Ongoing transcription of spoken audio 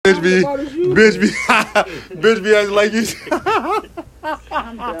Bitch be acting like you.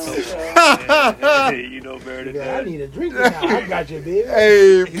 You know better than Yeah, that. I need a drink now. I got you, baby.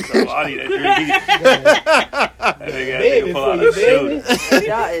 Hey, So I need a drink. That nigga pull out a shooter.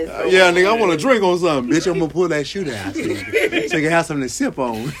 yeah, nigga, I want to drink on something. Bitch, I'm gonna pull that shooter out, so you can have something to sip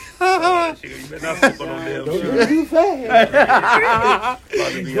on. You better not sip on them damn Don't shooter. drink too fast. About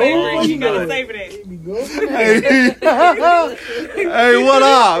to be Go, hungry. you know. Save it. Be good. Hey, what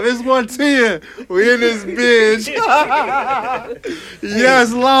up? It's 110. We in this bitch.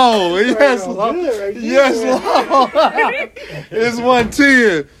 Yes, Lord. Yes, Lord. Yes, Lord. It's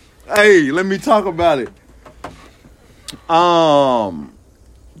 110. Hey, let me talk about it.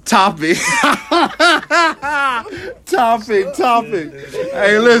 Topic. Topic.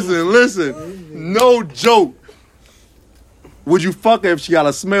 Hey, listen. No joke. Would you fuck her if she got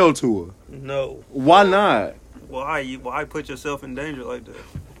a smell to her? No. Why not? Why put yourself in danger like that?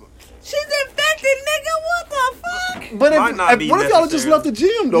 She's infected, nigga. What the fuck? But Might not be what if y'all just necessary. left the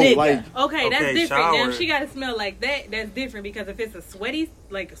gym though? Nigga. Like, Okay, that's Okay, different. Now, shower. if she got to smell like that, that's different because if it's a sweaty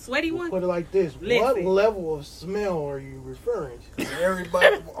one, Put it like this. What Listen. level of smell are you referring to?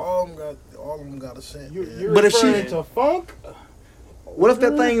 Everybody, all of them got a scent. You're But if referring she- to funk? what if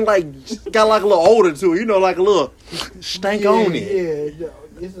that thing like got like a little odor to it? You know, like a little stank on it. Yeah,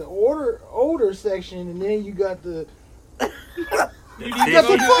 it's an odor section, and then you got the Fishy.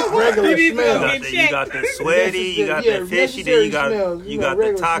 regular You need to smell. go You got the sweaty, you got Yeah, the fishy, then you got smells, you got the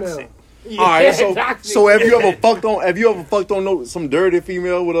regular toxic. smell. All right, Toxic. so have you ever fucked on some dirty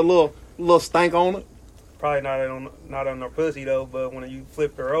female with a little stank on it? Probably not on her pussy though, but when you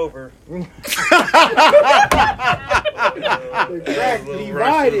flipped her over, They she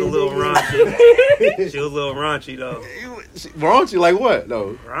divided. was a little raunchy. She was a little raunchy though. Raunchy like what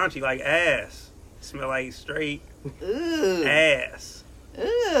though? Raunchy like ass. Smell like straight ass.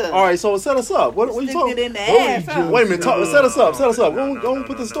 All right, so set us up. What you talking? in the ass. Wait a minute, set us up. No, Go and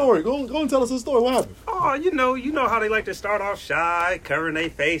put the story. Go and tell us the story. What happened? Oh, you know how they like to start off shy, covering their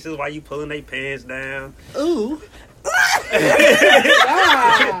faces while you pulling their pants down. Ooh.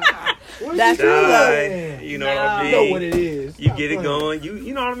 That's Shy, you know what I You know mean? what it is. You get it going.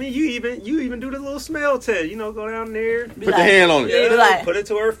 You know what I mean? You even do the little smell test. You know, go down there. Put your hand on it. Yeah. Be like- Put it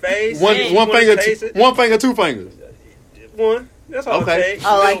to her face. One You one wanna finger, taste it? one finger, two fingers. One. That's all Okay. it takes.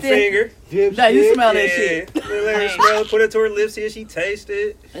 Oh, like Middle this? finger. Now you Dipstick. smell that Yeah. shit. Let her smell it. Put it to her lips. See if she taste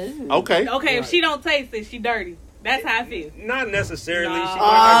it. Okay. Okay, if she don't taste it, she dirty. That's how I feel. Not necessarily. No. She Oh,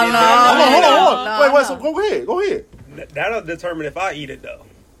 might Hold not on. get that. No, Wait. no. So go ahead. That'll determine if I eat it though.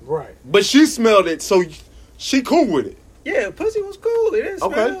 Right. But she smelled it, so she cool with it. Yeah, pussy was cool. It didn't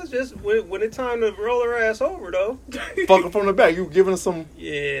smell. Okay. It's just when it's time to roll her ass over though. Fuck her from the back. You giving her some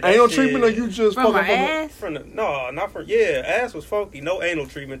Yeah. that anal shit- treatment, or you just From fucking her from the... ass? From the, no, not from. Yeah, ass was funky. No anal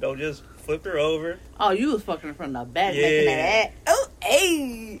treatment though. Just flipped her over. Oh, you was fucking her from the back, Yeah. making that ass. Oh,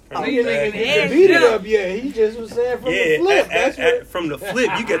 hey. From He the didn't back. even Yeah, beat it yeah. up yet. He just was saying from the Yeah, flip. That's what. from the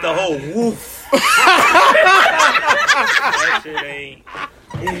flip, you get the whole woof. That shit ain't.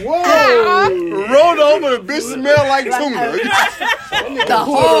 Whoa! Rolled over, the bitch smell like tuna. The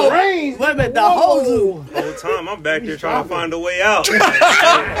whole, Range. wait a minute, the whole zoo. The whole time I'm back there trying to find a way out. Hey,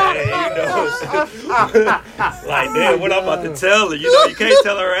 like, damn, what I'm about to tell her? You know, you can't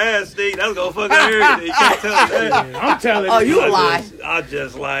tell her ass stink. That's gonna fucking hurt. You can't tell her that. I'm telling you. Oh, you a lie. I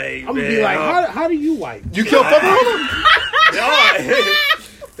just like, I'm gonna man. be like, how do you wipe? You killed fucking with him?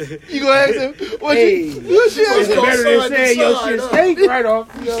 You gonna ask him? What Hey, she it's better than saying your shit stink right off.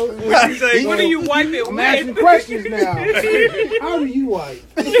 You know, What you say? What do you wipe it I'm with? asking questions now. How do you wipe?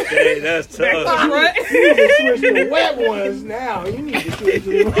 Hey, that's tough. Right? You need to switch to wet ones now. You need to switch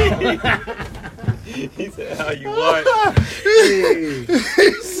to He said, how you wipe?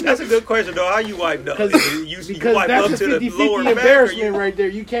 That's a good question, though. How you wipe, though? You because wipe that's up a to the 50-50 lower back, or embarrassment you... right there.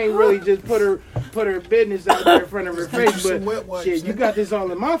 You can't really just put her business out there in front of her face. Some wet But wipes, shit, you got this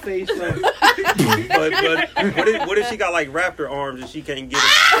all in my face. So. But what if she got like raptor arms and she can't get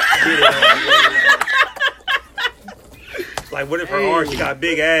it on? Like what if her arms, she got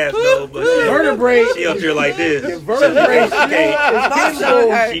big ass though, but Vertebrae. she up here like this. Vertebrae.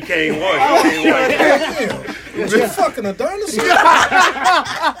 She can't walk. You fucking a dinosaur?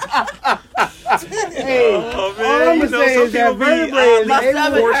 Hey, Oh, all man, I'm you gonna know, say some is that people be vertebrae is my able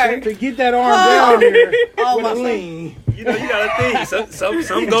stomach hurt. to get that arm down here Oh, with my a stomach. lean. You know, you gotta think.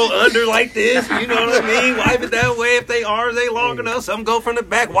 Some go under like this. You know what I mean? Wipe it that way if they arms ain't long enough. Some go from the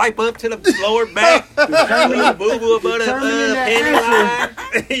back, wipe up to the lower back. Boo boo above the panty line.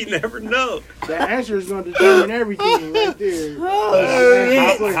 You never know. The answer is going to determine everything right there.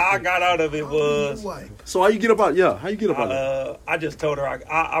 How I got out of it was. So how you get about? Yeah, how you get about it? I just told her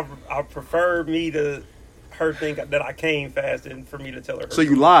I prefer me to her think that I came fast and for me to tell her. So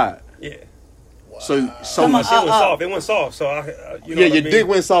you lied. Yeah. Wow. So my shit went soft. It went soft. So you know yeah, your dick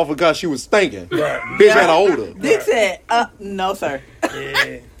went soft because she was stinking. Right. Bitch had an odor. Dick said, no, sir.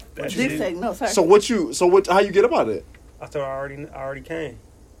 Yeah. Dick said, no, sir. So how you get about it? I told her I already came.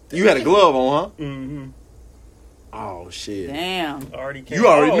 You had a glove on, huh? Mm-hmm. Oh shit! Damn. Already came. You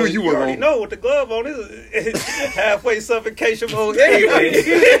already knew you were already gonna know what the glove on is. Halfway suffocation mode anyway.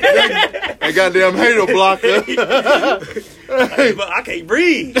 That goddamn hater blocker. I can't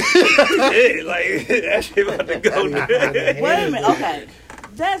breathe. Yeah, like that shit about to go. Wait a minute. Okay,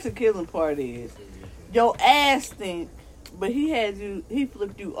 that's the killing part is your ass stink, but he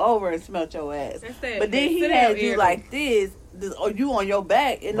flipped you over and smelled your ass. But then he had you like this, or you on your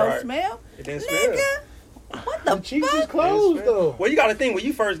back and no smell. It didn't Nigga. smell. What the cheeks fuck? is closed though. Well, you got to think when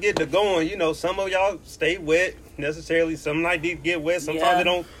you first get to going, you know, some of y'all stay wet necessarily. Some might get wet. Sometimes they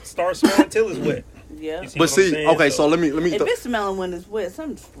don't start smelling until it's wet. Yeah. But see, okay, so let me. If it's smelling when it's wet,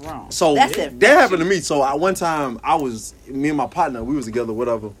 something's wrong. So that's that happened to me. So one time me and my partner, we was together,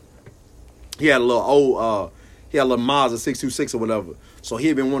 whatever. He had a little Mazda 626 or whatever. So he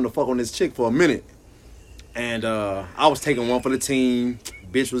had been wanting to fuck on this chick for a minute, and I was taking one for the team.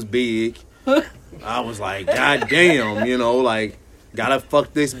 Bitch was big. I was like, God damn, you know, like, gotta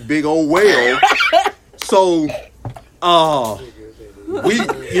fuck this big old whale. So, we, you know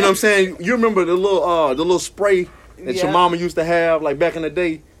what I'm saying? You remember the little spray that your mama used to have, like, back in the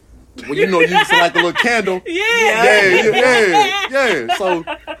day? Well, you know, you used to like the little candle. Yeah. So,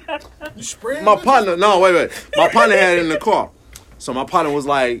 you sprayed my partner, my partner had it in the car. So my partner was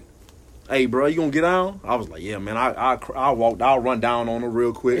like, hey, bro, you gonna get down? I was like, yeah, man, I'll run down on her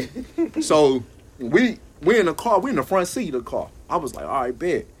real quick. So we in the car, we in the front seat of the car. I was like, all right,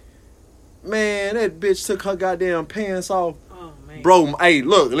 bet. Man, that bitch took her goddamn pants off. Oh, man. Bro, hey,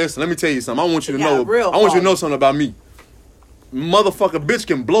 look, listen, let me tell you something. I want you to know something about me. Motherfucker bitch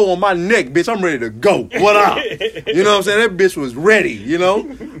can blow on my neck, bitch. I'm ready to go. What up? You know what I'm saying? That bitch was ready, you know?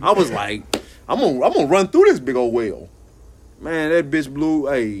 I was like, I'm gonna run through this big old whale. Man, that bitch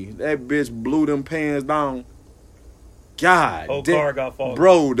blew them pants down. God. Whole car got faulted.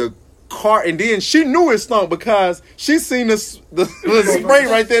 Bro, the car, and then she knew it stunk because she seen the spray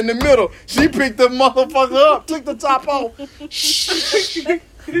right there in the middle. She picked the motherfucker up, took the top off. Bitch, you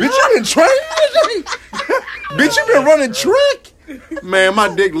been training? Bitch, you been running trick? Man, my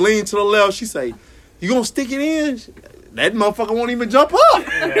dick leaned to the left. She say, you gonna stick it in? That motherfucker won't even jump up.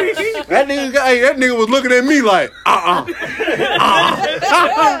 That nigga was looking at me like,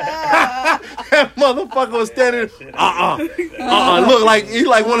 That motherfucker was standing, Look like he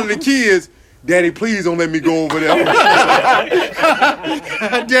like one of the kids. Daddy, please don't let me go over there.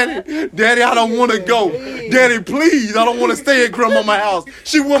 Daddy, I don't want to go. Daddy, please, I don't want to stay at grandma's house.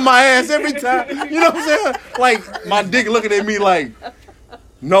 She whooped my ass every time. You know what I'm saying? Like, my dick looking at me like,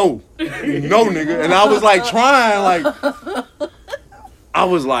 no, nigga. And I was like trying, like, I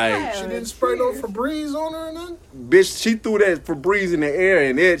was like, she didn't spray no Febreze on her or nothing? Bitch, she threw that Febreze in the air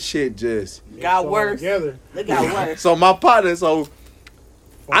and that shit just got worse. It got worse. So my partner,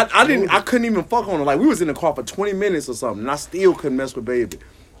 I couldn't even fuck on her. Like, we was in the car for 20 minutes or something, and I still couldn't mess with baby.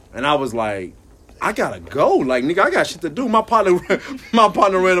 And I was like, I gotta go. Like, nigga, I got shit to do. My partner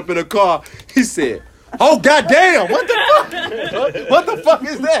ran up in the car. He said, oh, goddamn, what the fuck? What the fuck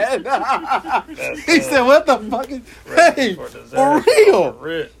is that? He said, what the fuck is... Hey,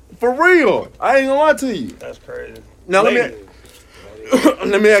 for real. I ain't gonna lie to you. That's crazy. Now, let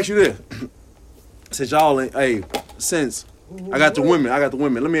me ask you this. Since y'all, since I got the women,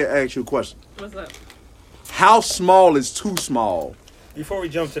 let me ask you a question. What's up? How small is too small? Before we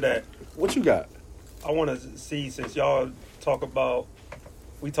jump to that, what you got? I want to see, since y'all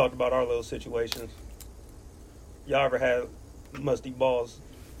we talked about our little situations. Y'all ever had musty balls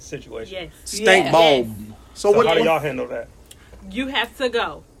situation? Yes. Stank ball. Yes. So how do y'all handle that? You have to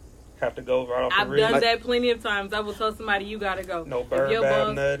go. Have to go right off the I've rib? done that plenty of times. I will tell somebody, you gotta go. No bird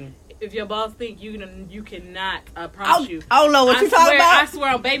bath, nothing. If your balls stink, you cannot. I promise you. I don't know what you're talking about. I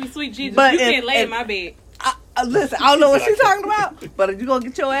swear on baby sweet Jesus, but you can't lay in my bed. Listen, I don't know what you're talking about, but if you gonna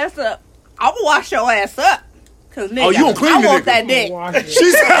get your ass up, I'm gonna wash your ass up. Cause nigga, you gonna clean I the want nigga. that dick.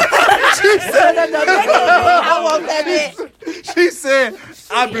 She said, I want that dick. She said,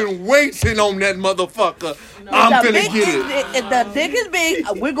 I've been waiting on that motherfucker. I'm finna get it. If the dick is big,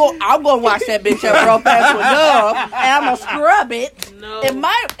 I'm gonna wash that bitch up real fast with Dove, and I'm gonna scrub it. No. It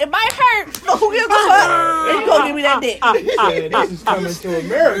might hurt, but who gives a fuck? You gonna give me that dick? Yeah, this is coming to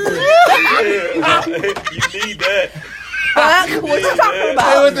America. You need that. Fuck, what you talking Hey,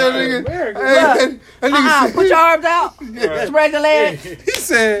 about? what that nigga? Hey, that nigga said, Put your arms out. Spread your legs. he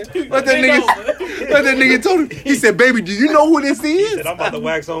said, what that nigga told him? He said, baby, do you know who this He is? said, I'm about to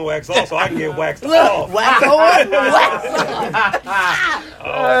wax on, wax off, so I can get waxed Look, off. wax on, wax off.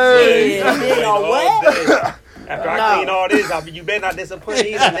 Hey. Yeah, nigga, what? After I clean all this, you better not disappoint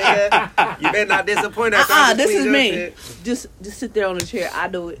either, nigga. You better not disappoint after I This is clean me. that Just sit there on the chair. I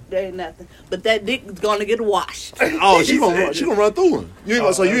do it. There ain't nothing. But that dick is gonna get washed. Oh, she gonna run through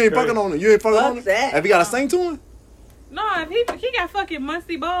him. So you ain't fucking on him. You ain't fucking on him. that. Have you got a sing to him? No, if he got fucking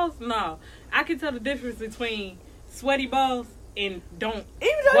musty balls, no. I can tell the difference between sweaty balls and don't.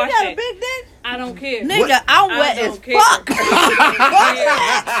 Even though wash you got it. a big dick, I don't care. nigga, I'm wet as fuck.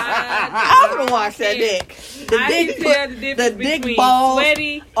 I'm gonna wash that dick. The I dick, can tell the difference the dick between balls,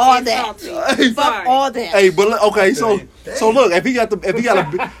 sweaty all and that. salty. Fuck all that. Hey, but okay, so look, if he got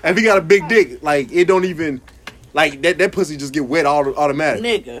a big dick, like it don't even like that pussy just get wet automatic.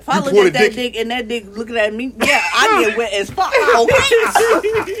 Nigga, if I You look pour at the that dick- dick and that dick looking at me, yeah, I get wet as fuck. Okay.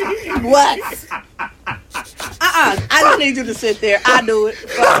 What? I don't need you to sit there. I do it.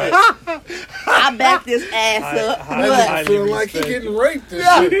 Fuck it. I back this ass up. I What? Feel like he getting raped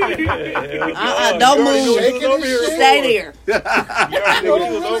and shit. Don't move. shaking and shit. Stay there.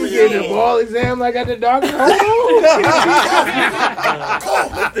 Getting a ball exam like at the doctor.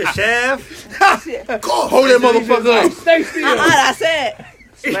 The shaft. Hold that motherfucker up. Stay still. I said,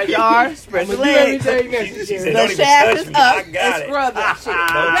 spread your arms, spread your Do legs. everything She necessary. said, The don't even shaft touch is me. up I and got it. scrub that shit.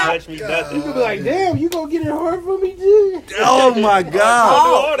 Don't touch me, You nothing. could be like, damn, you gonna get it hard for me too? Oh my god.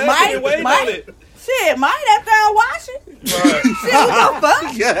 Oh, that Mike, shit waiting Mike. on it. Shit, might after I wash it. Right. Shit, what the fuck?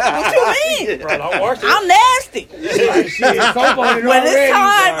 What you mean? Right, I'll wash it. I'm nasty. Shit, soap on it When it's already.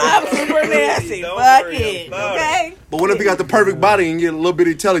 time, I'm super nasty. Don't Fuck worry it. about Okay? But what if he got the perfect body and get a little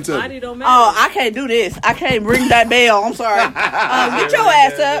bitty telly to Body him? don't matter. Oh, I can't do this. I can't ring that bell. I'm sorry. Get your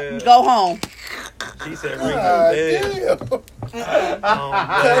ass up. Go home. She said, ring God the bell. damn. Can I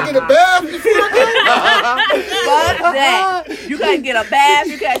get a bath before I Fuck that. You can't get a bath.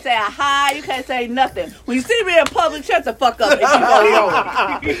 You can't say a hi. You can't say nothing. When you see me in public, shut the fuck up. If you go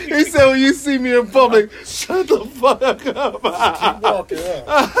wrong. He said when you see me in public, shut the fuck up. keep walking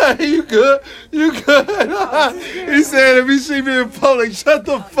up? You good? You good? He said if you see me in public, shut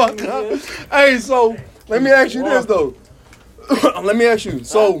the fuck up. Hey, so let me ask you this though. Let me ask you.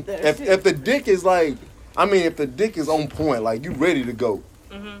 So if the dick is like, I mean, if the dick is on point, like you ready to go.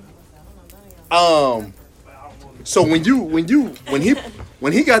 So when he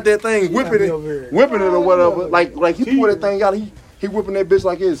got that thing whipping it or whatever, like he pull that thing out, he whipping that bitch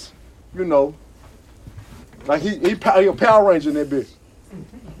like it's, you know, like he a Power Ranger in that bitch.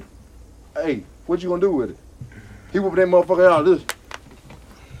 Hey, what you gonna do with it? He whipping that motherfucker out of this.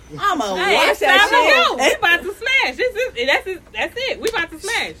 I'm gonna Hey, watch it's time to go. We that about to smash. That's it. We about to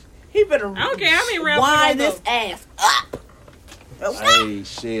smash. shit. He better I don't care how many rounds we wind gonna this go. ass up. Hey,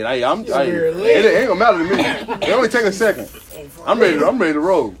 shit. Hey, it very lit. ain't gonna matter to me. It only take a second. I'm ready to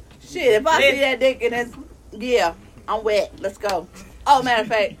roll. Shit, if I see that dick and it's, yeah, I'm wet. Let's go. Oh, matter of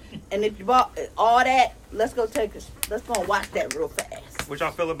fact, and if you bought all that, let's go watch that real fast. What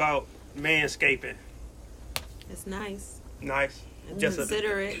y'all feel about manscaping? It's nice. Nice. Just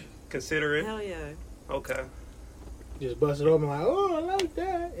Considerate. considerate. Hell yeah. Okay. Just bust it open like, oh, I like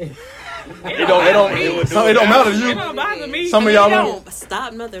that. It don't matter to It you. don't bother me. Some of It y'all don't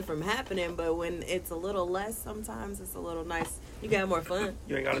stop nothing from happening, but when it's a little less, sometimes it's a little nice. You got more fun.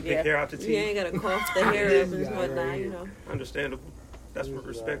 You ain't got to pick Yeah. hair out the You teeth. ain't gotta cough the hair up and whatnot, you know. Understandable. That's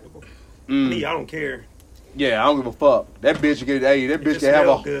respectable. Mm. Me, I don't care. Yeah, I don't give a fuck. That bitch get that It bitch just can have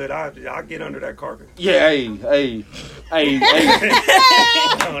smells a good. I get under that carpet. yeah. Hey,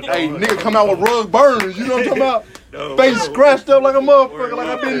 nigga come out with rug burns. You know what I'm talking about? No, Face no. scratched up like a motherfucker, like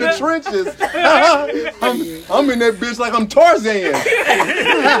I've been in the trenches. I'm in that bitch like I'm Tarzan.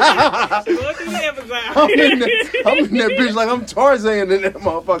 Look at the Amazon. I'm in that bitch like I'm Tarzan in that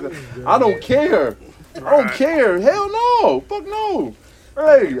motherfucker. I don't care. I don't care. Hell no. Fuck no.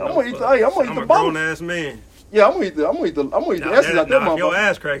 Hey, I'm gonna eat I'm the a bones. grown ass man. Yeah, I'm gonna eat the essence out that If your motherfucker.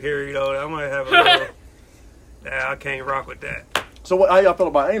 ass crack hairy though, I might have a little. Nah, I can't rock with that. So how y'all feel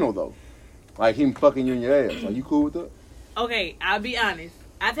about anal though? Like him fucking you in your ass. Like you cool with that? Okay, I'll be honest.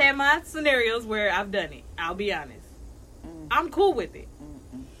 I've had my scenarios where I've done it. I'll be honest. I'm cool with it.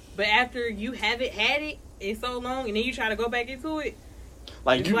 But after you haven't had it in so long, and then you try to go back into it.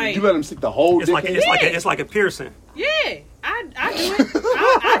 Like you let them stick the whole. It's like a piercing. Yeah, I do it. You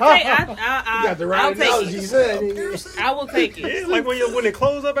got the right analogy. I will take it. Yeah, like when it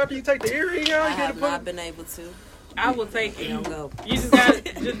close up after you take the earring out. I have not been able to. I will take it. Don't go. You just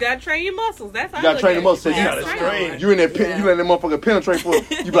gotta train your muscles. That's how you gotta train the muscles. So you gotta strain. You in there, you let that motherfucker penetrate for.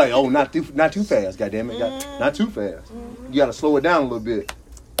 You be like, oh, not too fast, goddamn it, not too fast. You gotta slow it down a little bit.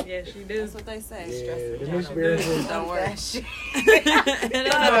 Yeah, she does. That's what they say. Yeah, Stress don't work. That shit.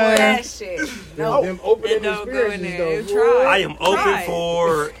 That shit. No, them opening Don't go in experiences there. though. I am open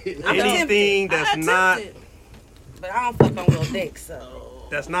for anything that's not. But I don't fuck on little dick, so.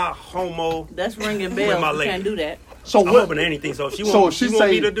 That's not homo. That's ringing bells. my You lady. can't do that. So I'm what? open to anything. So if she So want, if she want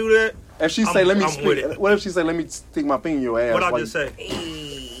say- me to do that, If she say, let me I'm with speak. it. What if she say, let me stick my finger in your ass? what I like, just say?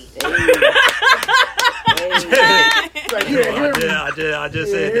 I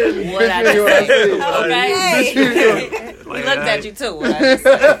just said that. What I Bitch, just said. Okay. Like, He looked I- at you too. What I just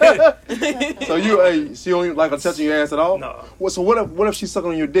said. So she don't like her touching your ass at all? No. So what if she's sucking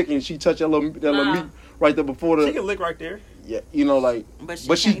on your dick and she touch that little meat right there before She the can lick right there. like But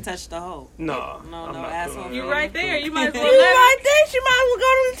But she she- can't touch the hole. No, No, I'm no not asshole. doing You that. right there. You might as You well let her. right there. She might as well go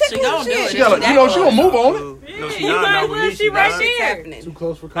to the She tickle gonna do shit. it. she gotta, she gonna move on it. No, she you not. might Not as with well. me. She right not. Shit's there. happening. Too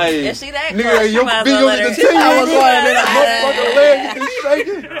close for comfort. Hey, If she that nigga, close, your you might as finger well in let the her. tingle, I was you going in motherfucking leg is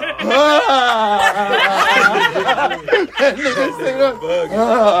shaking. That nigga say that.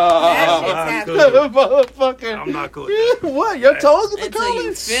 Motherfucker. I'm not cool with that. What? Your toes get the Until you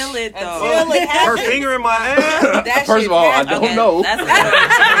colors? feel it, though. Feel it Her happen. finger in my ass. That First shit of all, I happen. don't know. That's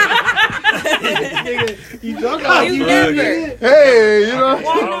You talking about You you never. Hey, you I know,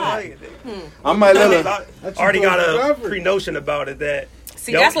 don't like it. I might let her. I already got a pre-notion about it that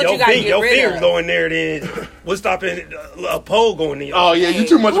See, that's what you gotta get your rid fingers of. going there, then what's stopping a pole going in your Oh yeah, you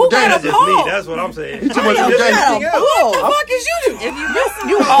too much of a That's game. just me. That's what I'm saying. You too much of a Just game. anything else. What the fuck is you do? If you listen,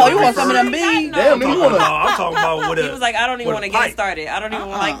 You want some of them beads? Damn, nigga, you wanna? I'm talking about with a. He was like, I don't even with want a to get pipe. started. I don't even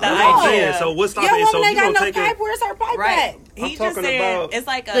like the That's what I'm saying. idea. So what's Your stopping? So woman ain't you got gonna no take pipe. it? Where's her pipe Right. at? He I'm just talking said about- it's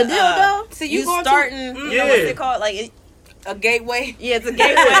like a The dildo? So You you going to- starting? You know what's Yeah. it called? Like A gateway? yeah, it's a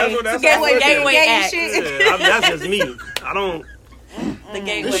gateway. That's what- It's a that's what I gateway look at. act. shit. Yeah, that's just me. I don't. The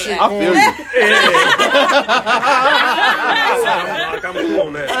gateway I act. feel you. Like, I'm cool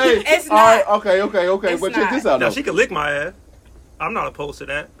on that. Hey, It's all right, not. okay. It's But check not. this out Now though. she can lick my ass. I'm not opposed to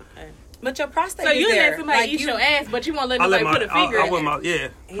that. But your prostate So is you there. let somebody Like, eat you- your ass, but you won't let I let nobody my. put a finger I in want it. my. Yeah.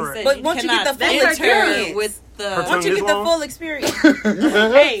 He Correct. said But you once you get cannot the full finger experience with the. Her Once tongue you is get the long? full experience.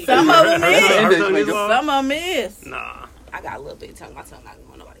 Hey, Some of them Her is. tongue is long? Some of them is. Nah. I got a little bit of tongue. My tongue not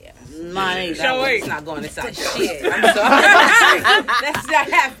going nobody else. Mine ain't. Show it. It's not going inside shit. I'm sorry. That's not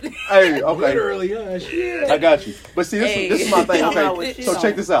happening. Hey, okay, Literally, huh? Shit. I got you. But see, this is my thing. Come on Okay, with so shit.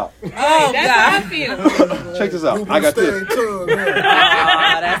 check this out. Oh, that's how I God. feel. Check this out. I got this. Oh,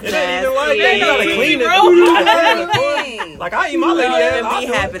 that's It ain't even like nasty. that. You gotta clean it. Anything. Like I eat my Don't lady even ass. be I'll do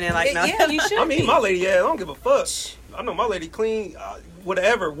it. happening like no. Yeah, you should. I'm eating my lady ass. I don't give a fuck. I know my lady clean,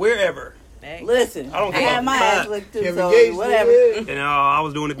 whatever, wherever. Listen, I don't I give a had my fuck. ass licked too, Kevin so Gates, whatever. nigga. And I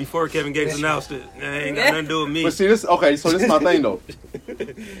was doing it before Kevin Gates announced it. It ain't got nothing to do with me. But see, this okay. So this is my thing though.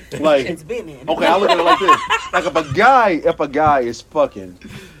 Like, It's been in. okay, I look at it like this. Like if a guy is fucking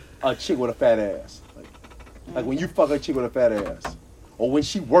a chick with a fat ass, like when you fuck a chick with a fat ass, or when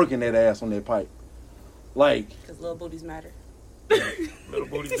she working that ass on that pipe, like. Because little booties matter. Little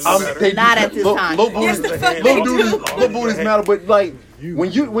booties do I'm, matter. they, Not at this time. Little booties, Yes, the fuck they little do. little booties matter, but like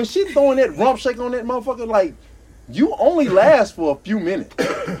when she throwing that rump shake on that motherfucker, like you only last for a few minutes.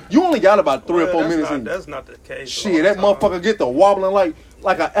 You only got about 3 or 4 minutes. That's not the case. Shit, that motherfucker get the wobbling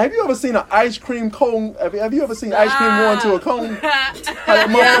like a. Have you ever seen an ice cream cone? Have you ever seen ice cream go into a cone? How that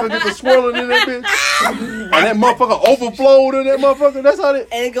motherfucker get the swirling in that bitch, and that motherfucker overflowed in that motherfucker. That's how that.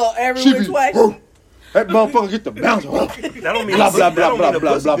 And it go every She which be, way. that motherfucker get the bounce. That don't mean Blah, the blah, pussy- blah, that don't mean blah, the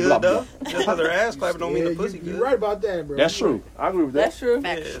blah, pussy blah, good, blah, though. Just because her ass clapping don't mean the pussy You're good. right about that, bro. That's true. I agree with that. That's true. Yeah,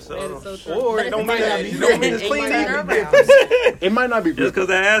 That is so so, true. or it don't mean might not that be it don't mean it's fair. clean It might either. not be It might not be Just good. because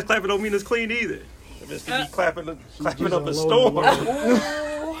that ass clapping don't mean it's clean either. Just to be clapping up a unloading storm.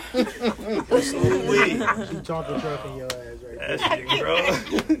 the Ooh-wee. She chocolate trucking your ass right That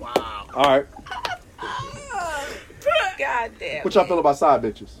there. shit, bro. All right. God damn. What y'all feel about side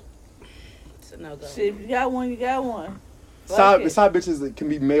bitches? It's a no-go. Shit, if you got one, you got one. Side it. bitches that can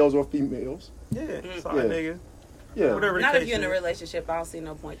be males or females. Yeah, sorry, Yeah. nigga. Yeah. Whatever the Not case if you're in a is. relationship. I don't see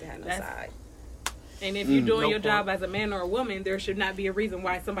no point to have no That's- side. And if you're doing No your point. job as a man or a woman, there should not be a reason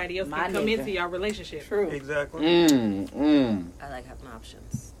why somebody else My can come nigga. into your relationship. True. Exactly. I like having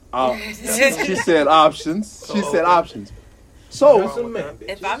options. She said options. She said options. So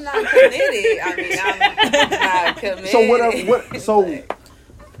if I'm not committed, I mean, I'm not committed. So whatever.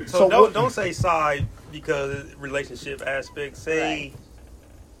 So don't say side because relationship aspect. Say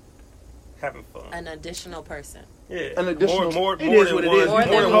having fun. An additional person. Yeah, an additional more than what it is. More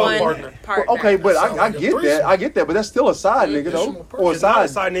than one partner. Okay, but I get that. I get that, but that's still a side nigga though, or a It's not a side.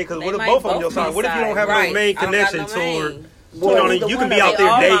 side nigga. Because what if might both on both your side? be What if you don't have side. no main Right. I don't got connection no to her? main. You can be out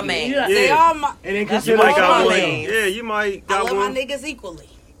there dating. They all my. And then You consider might got all one. mains. Yeah, you might I got love one. my niggas equally.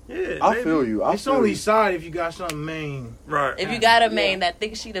 Yeah, I maybe. feel you. it's only side if you got something main. Right. If you got a main that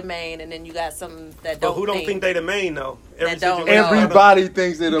thinks she the main, and then you got some that But don't. who don't think they the main though? That don't situation- know. Everybody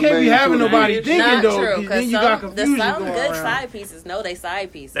thinks they're the You can't main. be having too. nobody thinking Not though. true, 'Cause then because you got some confusion going good around. side pieces know they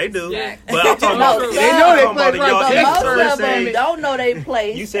side pieces. They do. Yeah. But I'm talking No, about. some- They know they I'm talking play about right, y'all but think Most so of let's them say- don't know they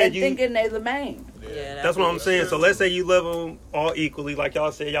place You said and you- thinking they the main. Yeah, That's what I'm saying. So let's say you love them all equally, like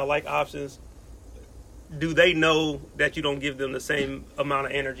y'all said, y'all like options. Do they know that you don't give them the same amount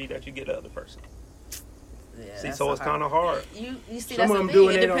of energy that you get the other person? Yeah, See, that's so it's hard. kind of hard. You see, Some that's of the them thing. do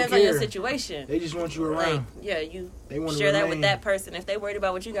and It they don't depends on your care. situation. They just want you Like, around. yeah, you They want to share that with remain. that person. If they worried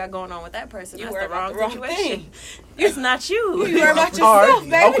about what you got going on with that person, You that's worry the wrong about the wrong situation. It's not you. You worry about All yourself,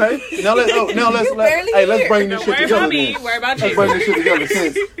 right. baby. Okay. Now let's barely bring this Don't shit worry together. about me. then. Worry about Let's you. bring this shit together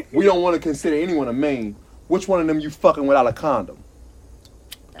since we don't want to consider anyone a main. Which one of them you fucking without a condom?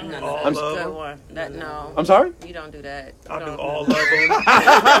 All I'm- of Good them. one. That no. I'm sorry? You don't do that. I You do don't all of do them. that.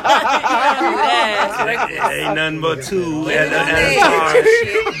 Ain't nothing but two at Get a it time.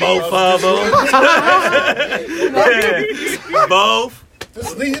 Both of them. Both.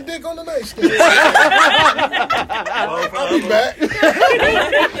 Just leave your dick on the nightstand. Both I'll of be them. back.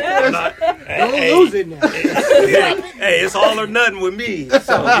 Don't lose it now. Hey, it's all or nothing with me.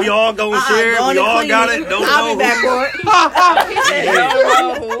 So we all gonna share. Go We to all clean got it. it. Don't I'll know be back who. for it.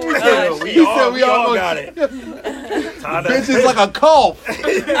 We He all, said we all got it. Bitch is like a cough. I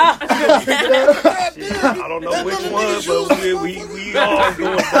don't know which one, but we all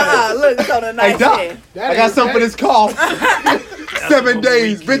going back. Look, it's on the Hey, Doc, nightstand. I got something for this cough. 7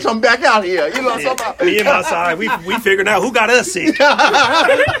 days, bitch, I'm back out here. You know what I'm talking Me and my side, we figured out who got us sick.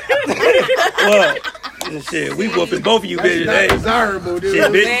 What? Shit, we whooping both of you bitches. Not Hey, desirable, dude.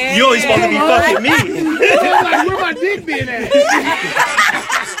 shit, bitch, you ain't supposed to be fucking me. Like, where my dick been at?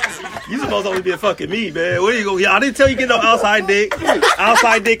 You supposed to only be fucking me, man. Where you go? I didn't tell you get no outside dick.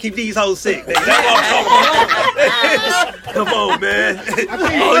 Outside dick keep these hoes sick. Nigga. That's what I'm talking about. Come on, man.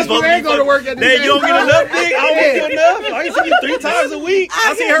 You ain't go to work at the Then same you don't get time. enough dick. I don't get enough. I can see you 3 times a week.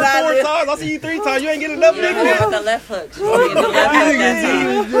 I see her 4 times. I see you 3 times. You ain't get enough dick. With Man. the left hook. She hit the left hook that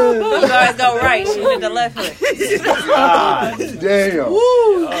time. You guys go right. She hit the left hook. about? Damn.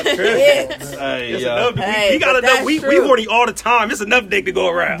 Hey, Hey, enough. Hey, We got but enough. that's We true. horny all the time. It's enough dick to go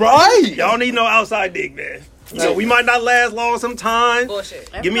around. Right. Y'all need no outside dick, man. You know, we might not last long sometimes. Bullshit.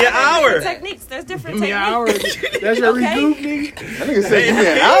 Give me an hour. Techniques. There's different Give me an hour. techniques. That's your Okay. recoup, nigga. That nigga said give me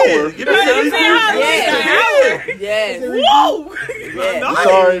an hour. Give me an hour. Yes. Whoa! Yes. I'm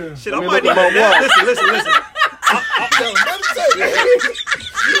sorry. Shit, I Let me might look need at my that. watch. Listen.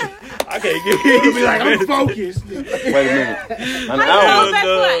 I can't give you. Be like, I'm focused. Wait a minute. An How hour. you go back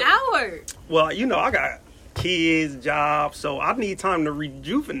for an hour? Well, you know, I got kids, job, so I need time to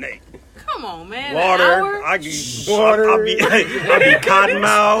rejuvenate. Come on, man. Water, An hour? I be cotton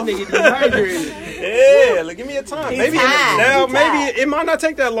mouth. Nigga dehydrated. Yeah, look, give me a time. Maybe tired. now, He maybe tired. it might not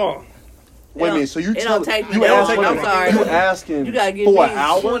take that long. Wait a minute. So you It tell don't take me you that ask- long. I'm sorry. You asking You gotta give for me an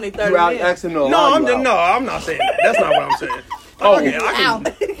hour? 20, 30 You minutes. asking to No, allow you out. I'm not saying that. That's not what I'm saying. Oh, I can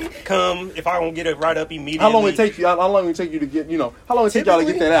come if I don't get it right up immediately. how long it take you? How long it take you to get? You know, how long it take y'all to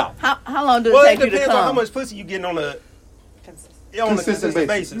get that out? How long does Well, it it take you to depends on how come? much pussy you getting on a Consistent consistent basis.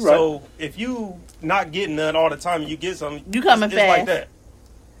 basis. You right. So if you not getting none all the time, you get some. You coming it's like fast. that.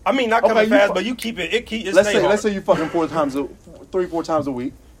 I mean, not Okay, coming you fast, fu- but you keep it. It keep. It Let's stay say hard. you fucking 4 times, 3-4 times a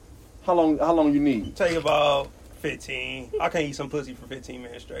week. How long you need? Take about 15. I can't eat some pussy for 15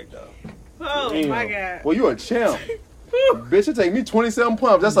 minutes straight though. Oh, Damn. my God. Well, you a champ. Bitch, it take me 27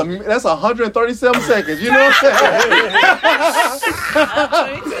 pumps. That's 137 seconds. You know what I'm saying?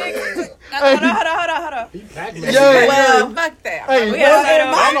 Hold on. Yeah. Well, fuck that. Hey, We what? gotta say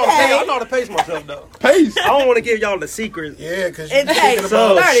that I know how to pace myself though. Pace. I don't want to give y'all the secret. Yeah, because It you're thinking takes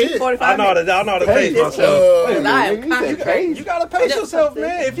about 30, shit. 45 I know how to pace Pace. myself. Wait a I am minute, nigga, you said pace. You gotta pace yourself,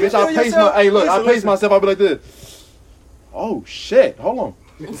 man. If you Bitch, I feel pace yourself, my. Hey, look, I listen, pace listen. myself. I be like this. Oh shit! Hold on.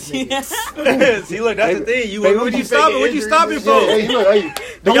 See, look, that's the thing. Baby, What you stopping? What you stopping for? Yeah, hey, look, hey.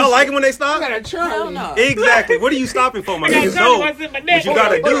 Do y'all like it when they stop? Gotta try. Hell no. Exactly. What are you stopping for, my I got nigga? Johnny So, wants in my what neck. you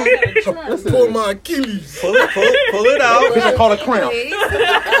gotta do, Listen, Pull my Achilles. pull it bitch, I out. call it cramp.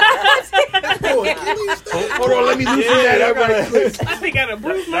 Pull Hold on, let me loosen that up right quick. I think I got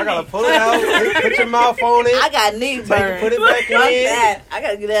a I gotta pull it out. Put your mouth on it. I got knee burn. Put it back Fuck in. that. I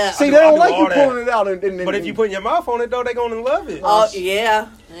gotta get out. See, they don't like you all that. pulling it out. And But if you put your mouth on it, though, they gonna love it. Oh yeah.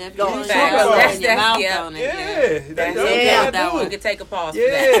 Go That's your mouth yeah. on it. Yeah. That's Yeah. that one. You can take a pause. Yeah,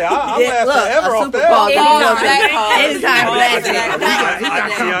 I Yeah, laugh look, forever a off super that. pause. Anytime Anytime black.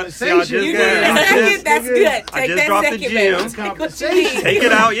 That's good. I Take just that dropped the second, gym. baby. Take what you Compensation. need. Take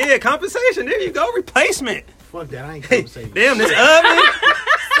it out. Yeah, compensation. There you go. Replacement. Fuck that, I ain't Hey, compensating. damn, this oven.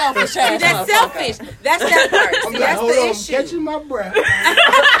 Selfish ass That's selfish. That's that part. I'm See, like, that's hold the on, I'm issue. catching my breath.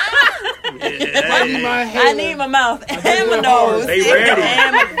 Yeah, I need my hair. I need my mouth and my it nose. They ready.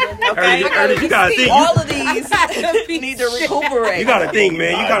 Okay. Ernest, you gotta think. All of these need to recuperate. You gotta think,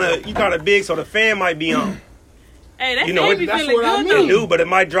 man. You gotta big, so the fan might be on. Hey, that You know, can't be that's feeling what I good mean. It do, but it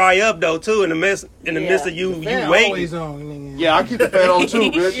might dry up though too. In the midst of you Fan waiting. always on, nigga. Yeah, I keep the fan on too,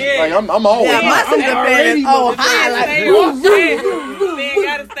 bitch. Yeah. Like I'm always. Yeah, my I'm sister already been oh motherfucking high like Stay on. Man,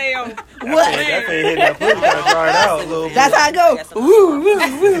 gotta stay on. what? That thing hitting that pussy, gotta dry it out a little bit. That's how I go. Woo, woo,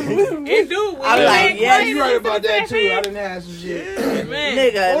 woo, woo. It do. When I'm you like, ain't yeah, playing You right it, about that too. it's I didn't have some shit. Man.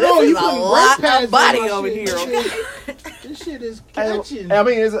 Nigga, Hold on, this you is a putting lot brake pads of body on my over shit. here. This shit is Hey, catching. I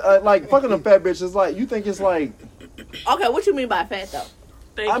mean, it's like fucking a fat bitch. Is like you think it's like. Okay, what you mean by fat though?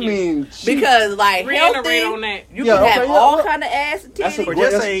 Thank I you. mean, she, Because like reiterate on healthy, that. you Yeah, can have okay, yeah, all well, kind of ass and that's a titties Or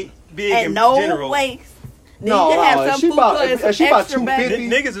just say big and in no general. waist. Then No, you can have some she food about- and if some she about extra back.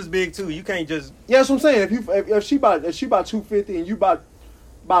 250. Niggas is big too. You can't just. yeah, that's what I'm saying. If she about 250 and you about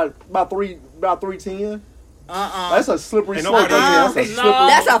 310, that's a slippery Ain't slope. nobody- That's a No. slippery.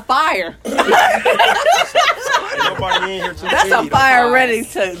 That's a fire. Ain't nobody in here too. That's a fire ready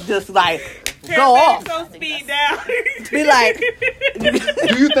to just like go off. So speed down. Be like,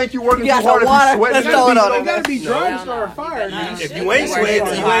 Do you think you working You too got hard some if water? you sweating? Let's You throw it gotta on You gotta be dry to start a fire. nigga. If you ain't sweating,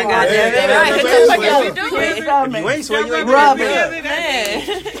 you ain't Right, gonna. right. If you ain't sweating, you ain't Rub gonna. it. Man.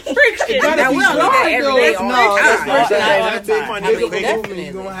 Friction. Gotta be we don't do dry, that every though. day It's on not- the it's time. not Not that all the big time. nigga I mean, movement,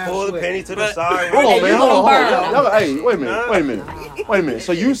 you gonna have Pull the sweat. penny to the side. Hold on, And man. you Hold gonna on. burn. Y'all, hey, wait a minute.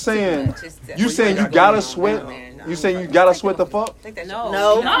 So you saying you gotta sweat? You saying you gotta sweat the fuck? No,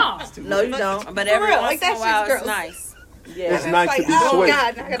 No. no, you don't. But every real, once like, in a that while, shit's it's nice. Yeah. It's nice to be oh, sweaty.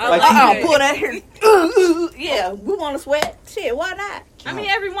 God, I gotta- Like Pull that here. Yeah, we want to sweat. Shit, why not? I mean,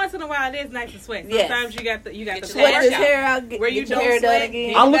 every once in a while, it is nice to sweat. Yes. Sometimes you got the Sweat this workout. hair out. Get Where you get your don't hair done sweat,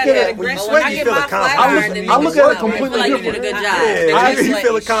 again. I look at it when you But sweat, when I you get feel my accomplished. flat iron, then I look at it I feel completely like you did a different. good job. Yeah, Because you you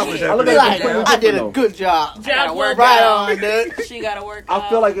feel sweat. accomplished. I look Be at it like, completely I did a different, good job. I gotta work Right out. on, dude. She gotta work though. out. I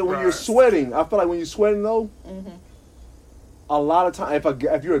feel like when you're Right. sweating, though, a lot of time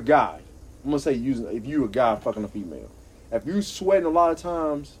if you're a guy, I'm gonna say if you're a guy fucking a female, if you sweating a lot of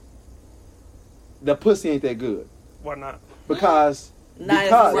times, the pussy ain't that good Why not? because Not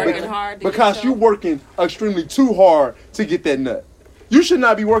because, working hard to get because you some. working extremely too hard to get that nut. You should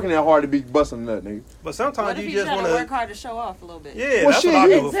not be working that hard to be busting a nut, nigga. But sometimes What if you you just trying want to work to. hard to show off a little bit? Yeah, Well, that's shit, what I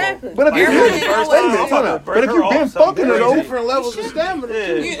do exactly. it for. But if Like, you everything been, first wait a time, minute, I'm time about out. to But break if her you been off something fucking her crazy. though, Different levels of stamina.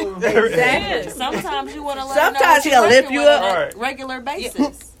 Yeah. too. Exactly. Sometimes you want to let her know Sometimes what he'll you're lift working you with up. on a Right. regular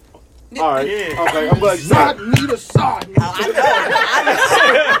basis. all right, Yeah. okay, I'm glad you said Sock it. me the sock.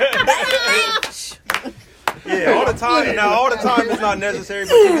 Yeah, all the time. Now, all the time is not necessary,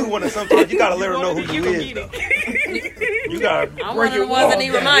 but you do want to. Sometimes you gotta let her know who you is. Though. You gotta. I'm one of the ones that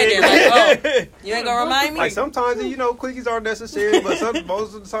need reminded. Like, oh, you ain't gonna remind me? Like sometimes, quickies are necessary, but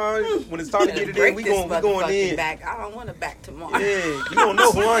most of the time, when it's time to get it in, we going in. Back. I don't want to back tomorrow. Yeah, you don't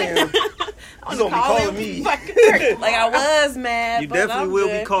know who I am. You gonna be calling me. Like I was mad. You but definitely I'm will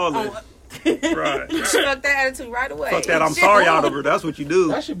good. be calling. Right. Fuck that attitude right away. Fuck that. I'm sorry out of her. That's what you do.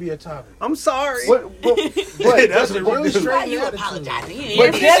 That should be a topic. I'm sorry. But That's what Really you do. straight Why you attitude. apologizing? You But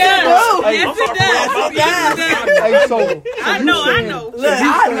ain't Yes, it do. Hey, Yes, it does. Yes, it does. hey, so I you know. saying-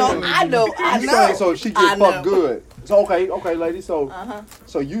 Look, I You saying know. so she I get know. fucked good. So okay, lady. So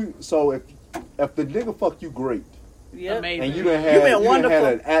if the nigga fuck you great Yep. Amazing. and you done You had been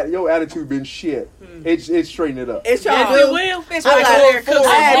wonderful. your attitude been shit, it straighten it up. It's Yes, y'all it do. will. Bitch, I like, like cook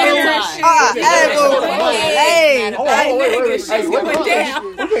I had some been- bullshit. Hey, Hold on, wait. She Wait, went down.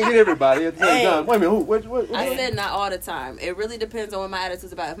 we can't get everybody at the same Hey. time. Wait a minute, what? I said not all the time. It really depends on what my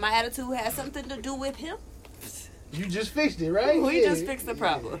attitude's about. If my attitude has something to do with him, You just fixed it, right? we Yeah. just fix the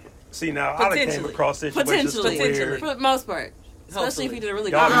problem. See now, I done came Potentially. across situations Potentially. where For the most part. Especially if you did a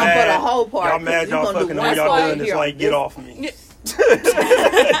really good y'all job. mad. for the whole part. Y'all mad? You Y'all gonna do fucking one when y'all part done. It's here. like get off me.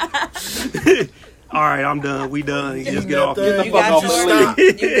 All right, I'm done. We done. Just get off me. Get the You fuck got off yours? the You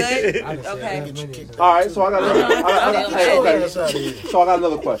lead. good? I done said Okay. that many times. All right, so I got another. Hey, okay. That's how it is. So I got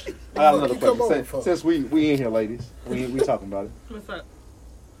another question. Come on, Since we in here, ladies, we talking about it. What's up?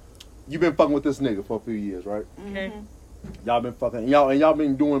 you been fucking with this nigga for a few years, right? Okay. Y'all been fucking, y'all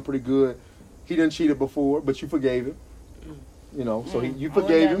been doing pretty good. He done cheated before, but you forgave him. You know, so you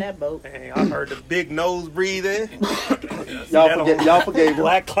forgave him. That boat. Dang, I heard the big nose breathing. Y'all forgave him.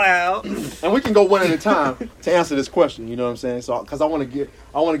 Black cloud. And we can go one at a time to answer this question. You know what I'm saying? So, because I want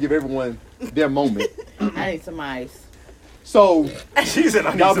to give everyone their moment. I need some ice. So She said,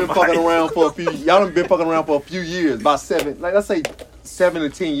 I need y'all some been fucking ice. around for a few. Y'all done been fucking around for a few years, about let's say 7 to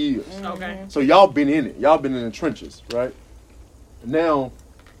 10 years. Okay. So y'all been in it. Y'all been in the trenches, right? Now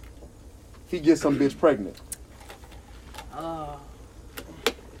he gets some bitch pregnant.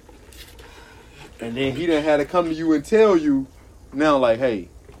 And then he done had to come to you and tell you now, like, hey,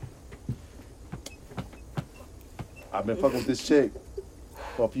 I've been fucking with this chick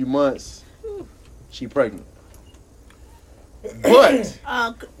for a few months. She pregnant. But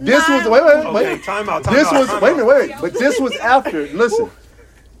this was Okay, time out. wait a minute. But this was after. Listen,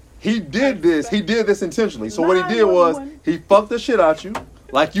 he did this intentionally. So what he did was he fucked the shit out you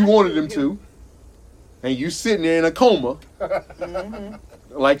like you wanted him to, and you sitting there in a coma,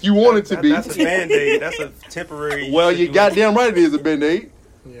 like you wanted to be. That's a Band-Aid. That's a temporary. Well, you situation. goddamn right it is a Band-Aid.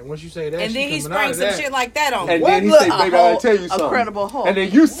 Yeah, once you say that, And then he she coming out sprang of some that. shit like that on me. And then he say, "Baby, I gotta tell you something." Credible hoe. And then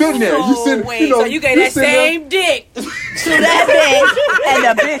you sitting there, Wait, so you gave that same dick to that bitch, and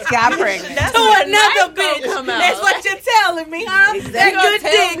the bitch got pregnant. That's to when another night gonna bitch. come out. That's what you're telling me, huh? Exactly. That You good gonna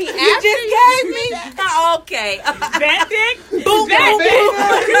tell dick me you after just you gave do me? that? Okay. That dick? Boom, boom,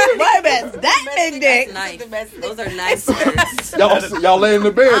 boom. Wait a minute, that big dick. Nice. Those are nice words. y'all lay in the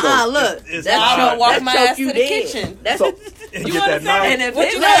bed though. Look, It's that's hot. choke, Walk that my choke ass you to the dead. kitchen. That's So- You You get that understand? knife. And if What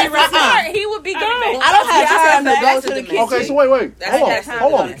his you legs gonna are do? smart, he would be gone. I don't have time to go to the kitchen. Okay, so wait. That's Hold exactly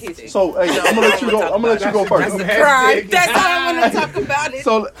on. what I'm gonna So hey, I'm gonna let you go. I'm gonna let you go first. Right. That's all I want to talk about. It.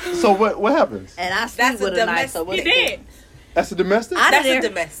 So what happens? And I sleep That's a with a knife. So domestic- what He did. That's a domestic. That's didn't- a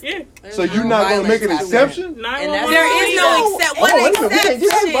domestic. Yeah. So you're not gonna make an Violence exception? 911. There is no except. What Hold on, wait a minute. We can't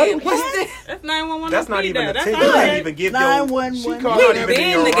get everybody. exception? What's the? That's 911. That's not even a That's 10. all You right. can't even give your. 911. She called not it even in been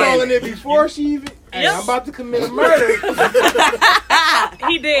your the right. calling it before she even. Hey, I'm about to commit a murder.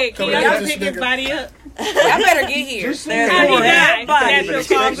 He did. Come He on, got to this pick his nigga. body up. Y'all better get here. Just How he died. Can't even Natural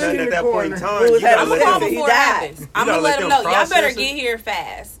expect causes. nothing at that point in time. Who was You gotta I'm having let gonna call them. He before it died. happens. I'm gotta gonna let let them them know. Y'all better process it. get here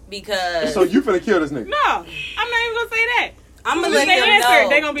fast because So you finna kill this nigga? No, I'm not even gonna say that. I'm gonna When let they them answer, know.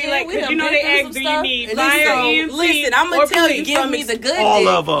 they gonna be like, we because done you know been they through ask, some do you stuff. need And fire, EMT, listen, I'm or gonna tell you, police? give me the good All dick.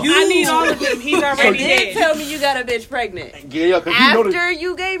 of them. I need all of them. He's And already then dead. tell me you got a bitch pregnant. Yeah, because you know After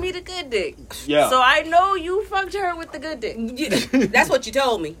you gave me the good dick. Yeah. So I know you fucked her with the good dick. That's what you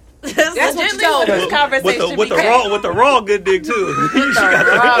told me. That's what you legitimately told what me. this conversation With the became. raw good dick too. With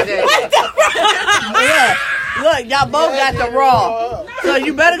the raw good dick. Look, y'all both got the raw. So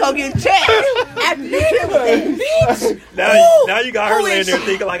you better go get checked. Now you got her Who laying is there she?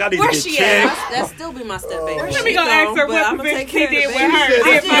 thinking like I need to Where's get she checked. at? That'd still be my step baby. Let me go ask her what position he did with her. said-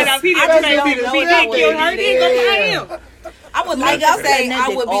 Then find out if he didn't I try just to don't be know the kill her. He ain't gonna find him. I would like Nigga, to say that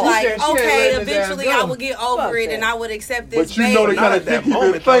I would be nigga like, off. She ain't okay, letting his ass eventually go. I would get over Fuck it that. and I would accept this. But you know baby. the Not kind at of that dick you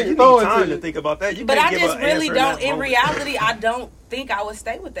moment. been though. You need throwing time to to you. think about that. You But can't I give just an really answer in don't. that In moment. reality, I don't think I would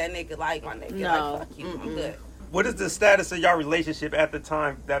stay with that nigga. Like my nigga, No. like fuck you, I'm good. What is the status of your relationship at the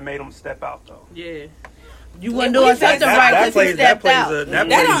time that made him step out though? Yeah. You weren't doing something That- right since you stepped out.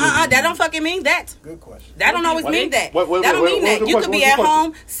 That don't fucking mean that. Good question. That don't always mean that. What- That don't mean what- that. what- You what- could be what's at the question?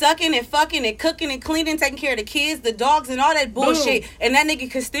 home sucking and fucking and cooking and cleaning, taking care of the kids, the dogs, and all that bullshit, and that nigga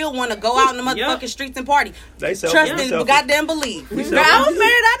could still want to go out in the motherfucking streets and party. They Trust selfish. and goddamn believe. Girl, I was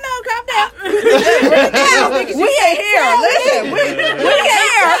married. I know. Calm down. We ain't here. Listen, we ain't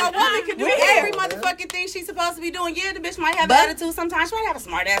here. A woman can do We every here. motherfucking thing she's supposed to be doing. Yeah, the bitch might have But- an attitude sometimes. She might have a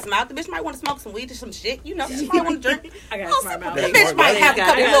smart ass mouth. The bitch might want to smoke some weed or some shit. You know, she might want to drink. I got a Oh, smart mouth. the bitch might have a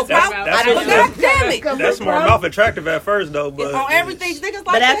couple little That's- mouth. that's But what- goddamn it. That's smart mouth attractive at first though, but On everything, niggas like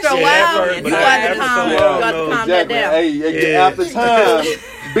But after that a shit. while, Yeah, you but got after to calm so you long, got to no, calm that Exactly. down. Hey, Yeah. after time,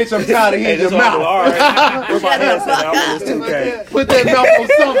 bitch, I'm tired of Hey, hearing this your Uncle mouth. R. Where's my headset? I'm on this 2K. Put that mouth on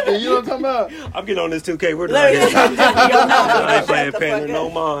something. You know what I'm talking about? I'm getting on this 2K. We're Let me not. just your I ain't playing mouth. Panther no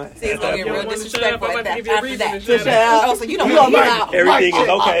mind. See, it's gonna get real wanna shut up, disrespectful I'm at about to that, give you a after reason that. to shut up. Oh, so you don't You even gonna want Everything is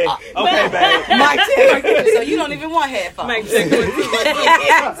okay. Okay, babe. Mike check. so you don't even want headphones. Mike check with You So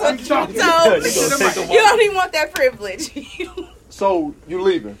gonna take a you don't even want that privilege. So you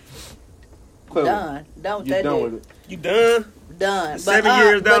leaving? Clearly, Done. Done with you that done dick. with it. You done? Done. 7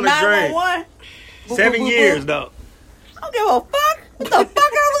 years down the drain. 911, 7 years though. I don't give a fuck. What the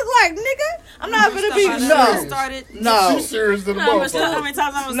fuck I look like, nigga? I'm not gonna be no. Too serious to the How motherfucker. many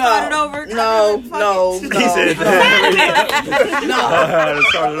times I'm gonna start it over? No. He said start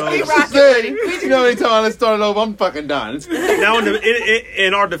it over. You know, anytime I start it over, I'm fucking done. Now,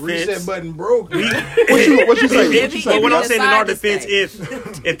 in our defense, Reset button broke. What you say? But what I'm saying in our defense,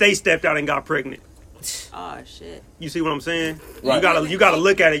 if they stepped out and got pregnant, Oh shit! you see what I'm saying? Right. You gotta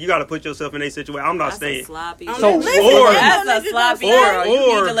look at it. You gotta put yourself in a situation. I'm not That's staying. a sloppy. So, That's a sloppy girl. You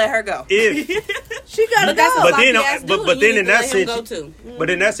need to let her go. If She gotta go. but then in that sense, too.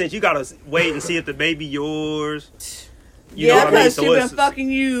 but in that sense, you gotta wait and see if the baby yours. You know Yeah, what I mean? because So she been it's- fucking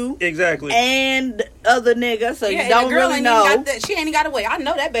you Exactly. and the other nigga, so Yeah, you don't the girl really ain't know. even got that. She ain't got to wait. I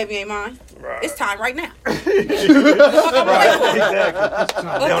know that baby ain't mine. Right. It's time right now. Exactly.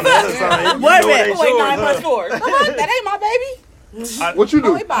 On the other side, you Wait a know it minute. ain't Wait, yours, 9 huh? months forward. That ain't my baby. What you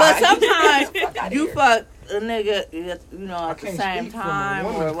do? Wait, bye. But sometimes Fuck outta you here. fuck a nigga, you know, at the can't same speak from a time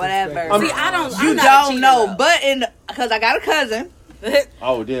or woman's whatever. perspective. See, I don't. You I'm not a don't cheater, know, though. but because I got a cousin,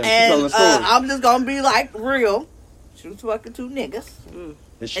 Oh damn! She telling and the story. I'm just gonna be like real. She was fucking two niggas,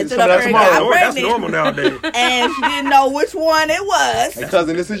 And she into told the that break tomorrow. out. That's pregnant. normal nowadays. and she didn't know which one it was. Hey,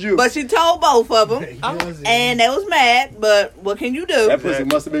 cousin, this is you. But she told both of them, and they was mad. But what can you do? That pussy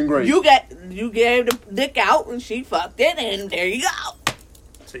must have been great. You gave the dick out, and she fucked it, and there you go.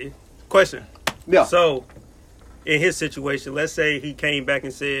 See? Question. Yeah. So, in his situation, let's say he came back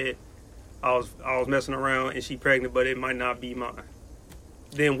and said, I was messing around and she pregnant, but it might not be mine.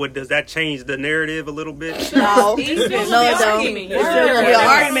 Then does that change the narrative a little bit? No, It's still no, gonna it be don't. argument. It's still gonna be an Your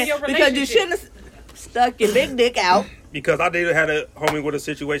argument because you relationship. shouldn't have stuck your big dick out. Because I did had a homie with a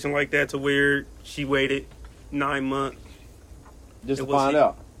situation like that to where she waited 9 months. Just to It was find he-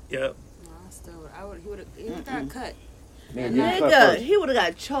 out. Yep. He would have got cut. Nigga, you cut Nigga, first. he would have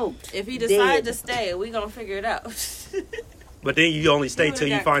got choked. If he decided Dead. to stay, we gonna figure it out. But then you only stay You till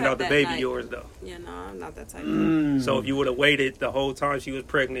you would've find got out the cut baby that night. yours, though. Yeah, no, I'm not that type. So if you would have waited the whole time she was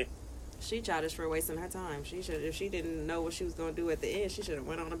pregnant, She childish for wasting her time. She should, if she didn't know what she was gonna do at the end, she should have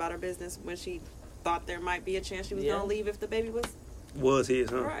went on about her business when she thought there might be a chance she was Yeah. gonna leave if the baby was his,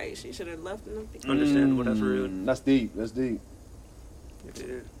 huh? right. She should have left them. Understandable, that's real. That's deep. That's deep. It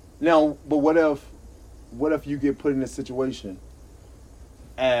is. Now, but what if you get put in a situation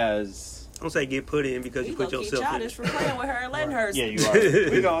as Don't say get put in because you You put gonna keep yourself in. childish for playing with her and letting her. yeah, you are.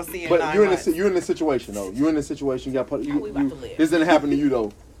 We gonna see in But 9 you're in months. you're in this situation though. You're in this situation. You got put. How we about to live? This didn't happen to you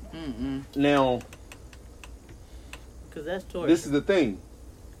though. Now, Cause that's torture. this is the thing.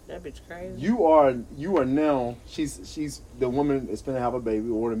 That bitch crazy. You are now. She's the woman is finna have a baby,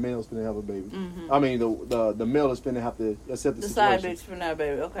 or the male is finna have a baby. I mean, the male is finna have to accept the The side situation. bitch for that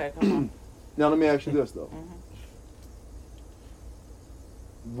baby. Okay, come on. Now let me ask you this though.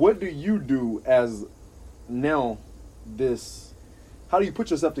 What do you do as now this? How do you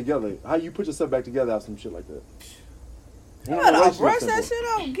put yourself together? How do you put yourself back together after some shit like that? You gotta brush that shit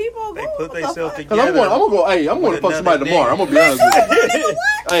off. Keep on They going. put What the themselves fuck? Cause I'm gonna go. Hey, I'm going to fuck somebody tomorrow. I'm gonna be honest with you.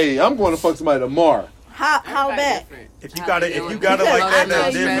 Hey, I'm going to fuck somebody tomorrow. How bad? If you got it like that, I know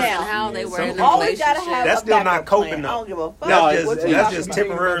that's you different. now. How they were in the Always gotta relationship. have That's a still not backup coping, plan. though. I don't give a fuck. No, what it's- you That's got. just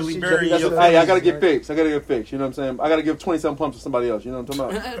temporarily burying That's your hey, I gotta feelings. get fixed. I gotta get fixed. You know what I'm saying? I gotta give 27 pumps to somebody else. You know what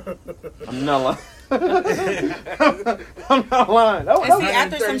I'm talking about? I'm not lying. I'm not lying. That was- And see, that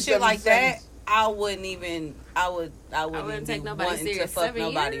after some shit 137 like that, seconds. I wouldn't even. I wouldn't take be nobody wanting to serious. fuck 7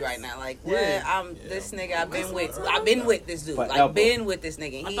 nobody years? right now. Like, what? Yeah. This nigga. I've been with this dude. Forever. Like, been with this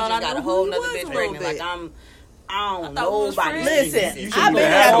nigga. And he thought just I got a knew whole who he nother was a bitch little pregnant. bit. Like, I don't thought we was nobody. friends. Listen, You I've been shouldn't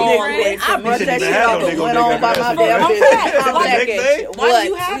that have no nigga. nigga. I You brushed shouldn't that shit have off no and nigga went on on nigga by ass my nigga. damn I'm business. fact. I'm Like, back next at day? you. Why do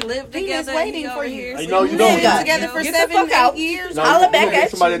you What? have? We lived He together. just waiting he for over you. here. You know, you We've know, been Nigga, together for get the 7, fuck out. 8 years. No, I'll you look back gonna get at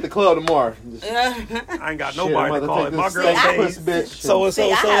somebody you. at the club tomorrow. I ain't got Shit, nobody I'm to about call to it. My take girl this say, pussy, bitch. so and See,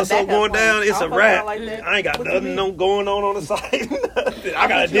 so, I so have and so backup going down. plans. It's a I'll fuck wrap. out like that. I ain't got What you nothing mean? going on the side. I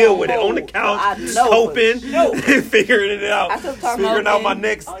gotta deal with it on the I couch, know for coping, sure. figuring it out, I took time figuring out my smoking.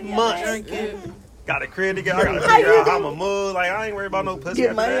 next Oh, yeah, month. man. Got a crib together. I gotta How figure you out how do? I'm a mug. Like I ain't worried about no pussy. Get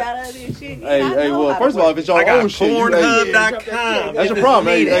after money that. out of this shit. Hey, I know well, how first to of all, work. if it's your I got own shit, you, hey, Pornhub.com. that's your problem.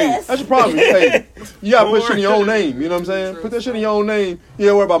 Hey, Yes. that's your problem. Hey, you gotta put shit in your own name. You know what I'm saying? Put that shit in your own name. You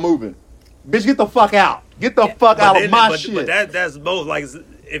don't worry about moving. Bitch, get the fuck out. Get the fuck out of my shit. But that's both. Like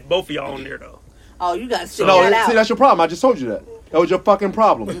if both of y'all on there though. Oh, you got to sit No, that out. see, that's your problem. I just told you that. That was your fucking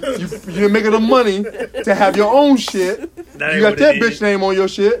problem. You didn't make enough money to have your own shit. That You ain't got what that it bitch is. name on your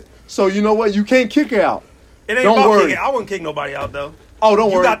shit. So you know what? You can't kick her out. It ain't Don't about worry. kicking. I wouldn't kick nobody out though. Oh, don't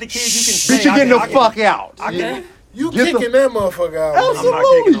You worry. got the kids. You can stay. Bitch, you're getting the fuck out. I can. You kicking that motherfucker out.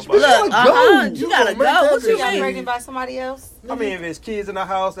 Absolutely. Look, you gotta go. What you got mean? pregnant by somebody else? I mean, if it's kids in the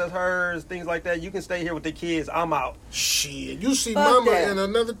house, that's hers, things like that. You can stay here with the kids. I'm out. Shit, you see Mama in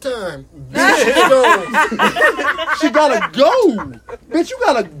another time. She gotta go. Bitch, you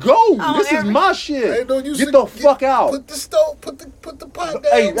gotta go. This is my shit. Hey, get the fuck out. Put the stove, put the pot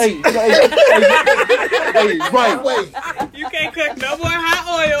down. Hey, right. You can't cook no more hot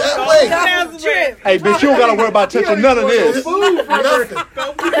oil. Hey, bitch, you don't gotta worry about touching none of this. Take you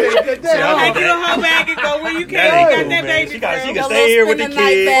a whole bag and go where you can. Got that baby. She can stay here with the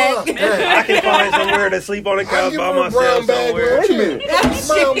kids. I can find somewhere to sleep on the couch by myself somewhere. Wait a minute.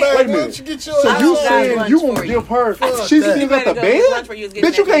 So you saying you gonna give her? She's sleeping at the bed?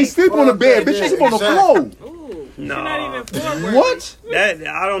 Bitch, you can't sleep on the bed. Bitch, you sleep on the floor. No. What? That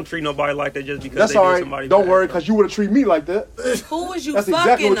I don't treat nobody like that just because that's they all do right. somebody Don't bad. worry, because you would have treated me like that. Who was you that's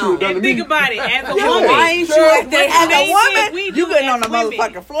fucking exactly what you on? would have done to me. Think about it. As a woman, why ain't you like that? As a woman, you getting on the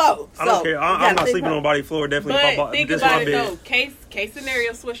motherfucking floor. I don't care. I'm not sleeping on nobody's floor. Definitely. But think about it though. Case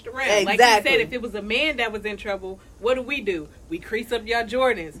scenario switched around. Exactly. Like you said, if it was a man that was in trouble, what do? We crease up y'all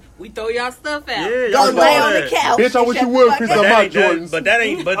Jordans. We throw y'all stuff out. Yeah, go lay on the couch. Bitch, I wish you would crease up my Jordans. But that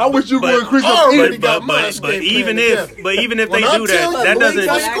ain't. But I wish you would crease up. But even if they do that, that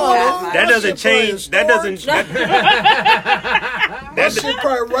doesn't change. That doesn't. That shit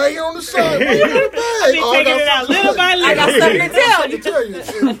probably right here on the side. I be taking it out little by little. I got something to tell you.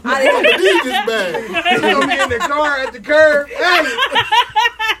 I didn't believe this bag. You gonna be in the car at the curb. Hey.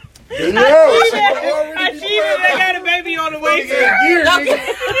 I got a baby on the way. Yeah,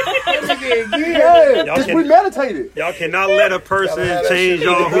 it's premeditated. Y'all cannot let a person change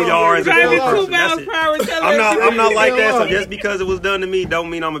y'all who y'all are as a whole person. That's it. I'm not like that. So just because it was done to me, don't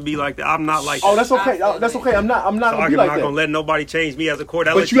mean I'm gonna be like that. I'm not like that. Oh, that's okay. That's okay. I'm not gonna be like that. I'm not gonna let nobody change me as a core.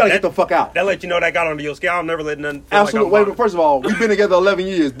 But you gotta get the fuck out. That let you know that got under your skin. I'll never let nothing. Absolutely. Wait, but first of all, we've been together 11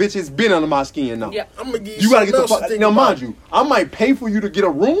 years. Bitch, it's been under my skin now. Yeah. I'm gonna give you gotta get the fuck. Now, mind you, I might pay for you to get a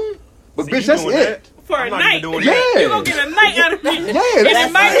room, but bitch, that's it. For a night. Yeah. You gonna get a night out of me. Yeah. And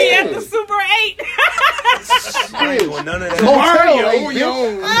it might be at the Super 8. I ain't doing none of that. I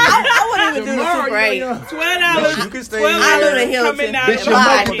wouldn't even do the Super 8. $12. You can stay I do the Hilton. Bitch, your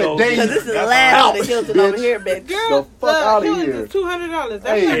mouth with the days. Because this is the last of the Hilton over here, bitch. Girl, the fuck out of here. $200. That's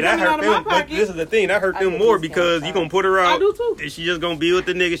Hey, not that coming out hurt of my them. But pocket. this is the thing. That hurt them more because you gonna put her out. I do too. And she just gonna be with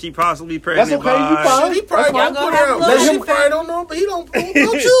the nigga she possibly pregnant That's okay. You by. fine. He probably Y'all gonna gonna put have her a out. little She probably don't know, but he don't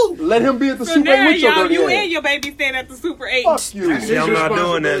you. Let him be at the So Super 8 now with your dirty you ass. and your baby stand at the Super 8. Fuck you. See, I'm not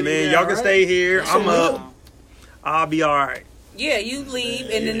doing that, man. Y'all can stay here. I'm up. I'll be all right. Yeah, you leave,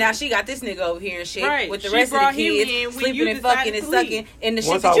 and then now she got this nigga over here and shit Right. with the She rest of brought the him in kids, when you sleeping and fucking decided and to leave. sucking, and the shit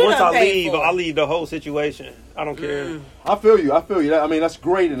Once that you I done paid leave, for. I leave the whole situation. I don't care. I feel you. I mean, that's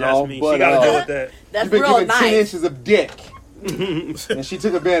great and That's all, me. but She gotta deal with that. That's you've been real given 10 nice. inches of dick. And she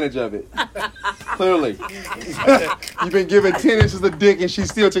took advantage of it. Clearly. You've been given 10 inches of dick and she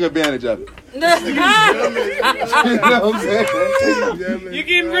still took advantage of it. You know what I'm saying? You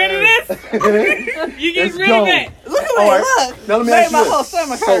getting rid of this? You getting Let's rid go. of that? Look at All me, right. look. Now let me Made ask my you whole this.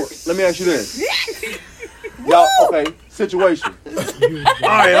 stomach So hurt. let me ask you this. Y'all, okay, situation. All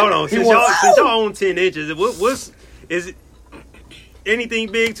right, hold on. Since wants- y'all own 10 inches, is it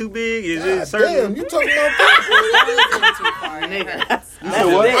anything big too big? Is it certain? Damn, you talking about that? You said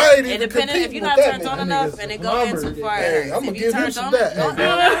what? I ain't It even depending if you're not compete turned with on that enough nigga. and it go in too far. Hey, I'm gonna If you give him turned some on, of that.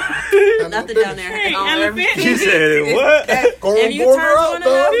 nothing down there. Hey, hurt. elephant. She said what? If you turn on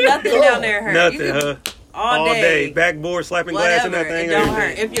enough, nothing down there hurt. Nothing, You can- huh? All day. Backboard slapping glass and Whatever. that thing. It don't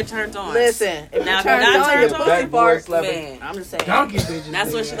hurt if you're turned on. Listen, if Now, you if turn you're not on your turned on, pussy part, man. I'm just saying. Donkey bitches.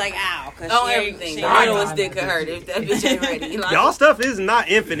 That's when she's like, ow. Cause Oh, she everything. She The ain't littlest dick could hurt if that bitch ain't ready. Like, Y'all stuff is not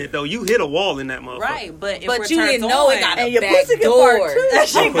infinite though. You hit a wall in that motherfucker. right, but if but we're you turned didn't know on, it got a And your back pussy can door. part too. That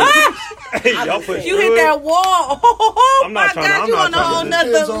shit Hey, y'all put You hit that wall. Oh I'm my not trying to- God, I'm you not on a whole trying to-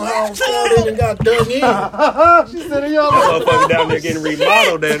 nother Depends on how far they done got dug in. She said it, y'all. motherfucker down there getting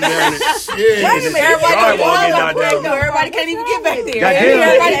remodeled down there. Yeah. Everybody Drywall wall getting up knocked back down. door. Everybody can't even get back there. Goddamn.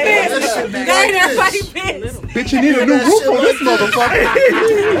 Everybody pissed. That That ain't shit everybody like pissed. Bitch, you need a new roof on this motherfucker.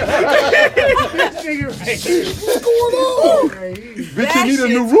 What's going on? Bitch, you need a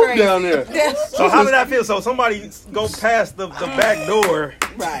new roof down there. So how did that feel? So somebody go past the back door.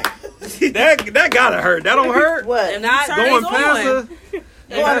 Right. That gotta hurt. That don't hurt. What? And not Going past Going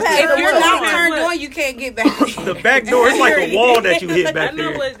past If the you're what? not turned on, you can't get back there. the back door, it's like a wall that you hit I back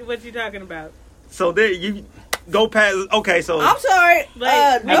know there. what you're talking about. So there you go past. Okay, so I'm sorry.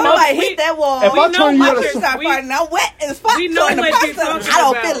 Like, Nobody we- hit that wall. If I turn you My on shit a start fighting. I'm wet as fuck. We know So in the what you're process, talking I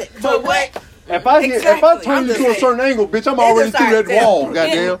don't about. feel it. But But what? if I turn Exactly. you I'm to a just certain angle, bitch, I'm It already just through that started wall.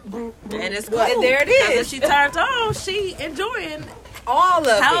 telling- Goddamn. And And it's cool. And there it is. Because if she turns on, she enjoying all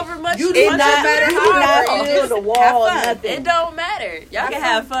of however it. much you do not feel the wall or nothing. It don't matter. Y'all can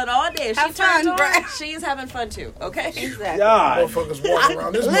have fun all day. If she turns on, she's having fun too. Okay? Exactly. Motherfuckers walking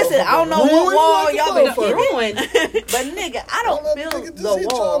around this. Listen, I don't know what wall y'all been ruined, but nigga, I don't feel the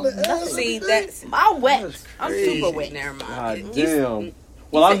wall. See, that's I'm wet. I'm super wet. Never mind. God damn.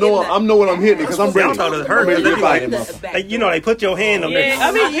 Well, I know what I'm hitting because I'm ready. I thought it hurt. They put your hand on there. I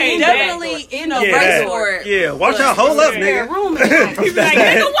mean, you definitely in a race for it. Yeah, watch out. Hold up, nigga. He's like,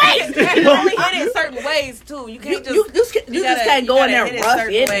 nigga, wait. You only hit it certain ways too. You can't just can't go in there and rush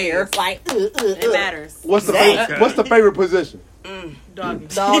in there. Like it matters. What's the favorite position?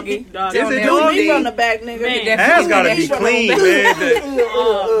 Doggy. Is it doggy? From the back, nigga. Ass gotta be clean,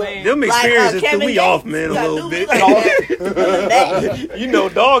 man. Them experiences threw me off, man, a little bit. You know,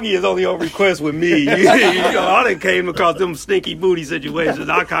 doggy is only on request with me. You know, I done came across them stinky booty situations.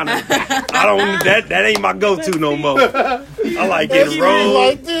 That ain't my go-to no more. I like getting rolled.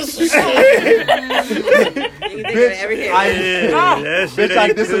 Like this. Bitch,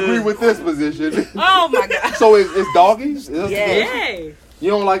 I disagree with this position. Oh my god. So it's doggies? Yeah. You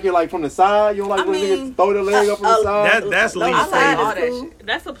don't like it like from the side? You don't like when niggas throw their leg up on the side? That's least all that favorite. shit.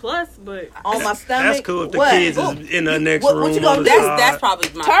 That's a plus, but on my stomach. That's cool if the kids is in the next room. What you gonna do? That's probably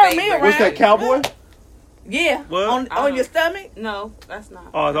my favorite. Me around. What's that, cowboy? Yeah. What? On your stomach? No, that's not.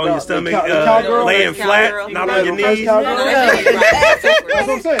 Oh, it's on your stomach, cowgirl? laying flat, not on your knees. That's what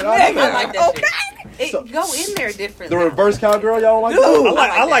I'm saying. I like that shit. So, go in there differently. The reverse cowgirl, y'all like?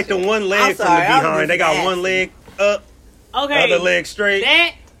 I like the one leg from the behind. They got one leg up, other leg straight.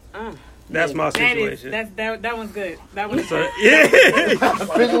 That's my situation. That one's good. That one's good. Yeah.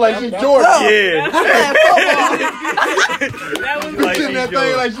 Bitch like she's Jordan. Yeah. That was like that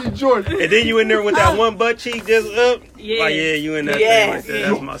thing like she's Jordan. And then you in there with that one butt cheek just up. Yeah. Like, you in that thing like that.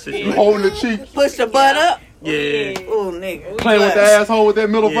 That's my situation. You holding the cheek. Push the butt up. Yeah. Oh, nigga. Playing with the asshole with that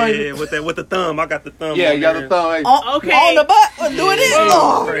middle finger. Yeah, with the thumb. I got the thumb. Yeah, you got the thumb. Hey. On the butt. Doing it.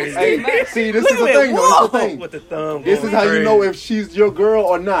 Oh, crazy. Hey, see, this is the thing, though. This is the thing. With the thumb. This is how you know if she's your girl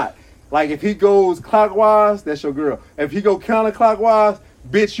or not. Like, if he goes clockwise, that's your girl. If he go counterclockwise,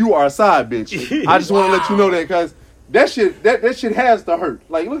 bitch, you are a side bitch. I just want to let you know that because that shit has to hurt.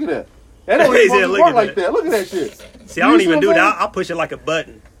 Like, look at that. That don't even work like that. Look at that shit. See, I don't even do that. I'll push it like a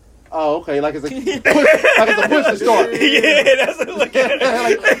button. Oh, okay. Like it's a push to start. Yeah, that's what look at it.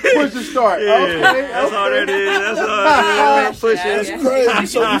 Like push to start. Yeah, okay, that's all that is. That's all it is. Push it. That's crazy.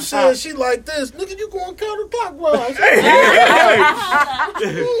 So you said she like this. Nigga, you going counterclockwise. I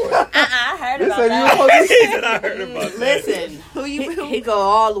heard about that. I heard about that. Listen, he go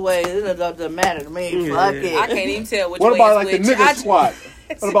all the way. It doesn't matter to me. Fuck it. I can't even tell which what way about like which. the nigga squat?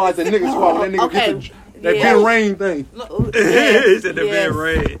 What about like the nigga squat when that nigga gets that Ben Rain thing? He said the Ben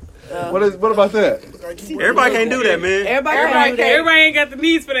Rain. What about that? Everybody can't do that, man. Everybody ain't got the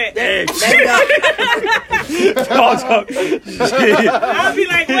knees for that. I'll be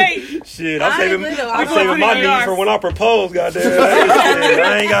like, wait. Shit, I'm saving my knees for when I propose, goddamn.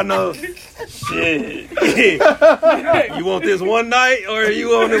 I ain't got no shit. You want this one night or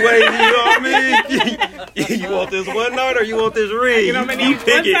you on the way? You know what I mean? You want this one night or you want this ring? You know, you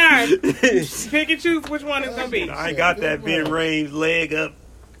pick it. Pick and choose which one it's gonna be. I ain't got that Ben Rain's leg up.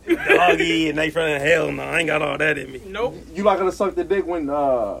 Doggy and they front of hell no, I ain't got all that in me. Nope. You not gonna suck the dick when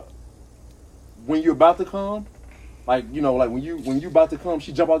you're about to come? Like, you know, like when you about to come,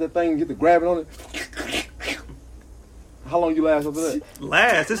 she jump out that thing and get to grabbing on it. How long you last after that?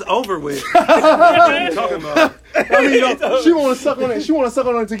 It's over with. What are you talking about? I mean, you know, she wanna suck on it. She wanna suck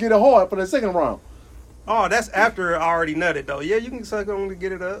on it to get it hard for the second round. Oh, that's after I already nutted though. Yeah, you can suck on to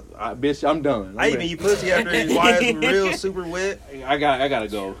get it up. Bitch, I'm done. I even eat pussy after his wire's real super wet. I gotta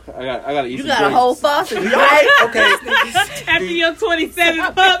go. I gotta eat. You some got grapes. a whole faucet, right? Okay. After your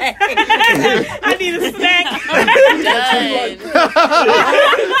 27 pups, I need a snack.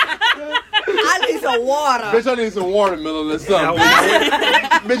 I need some water. Bitch, I need some watermelon or something.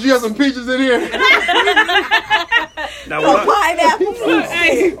 Bitch, you got some peaches in here? Now, what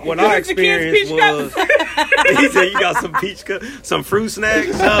I experienced was, he said you got some some fruit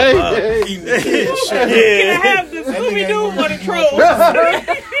snacks. Can I have the Scooby-Doo or the Troll?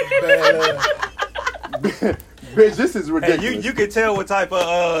 Bitch, this is ridiculous. Hey, you can tell what type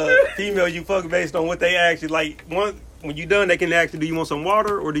of female you fuck based on what they actually like. when you done, they can ask you, do you want some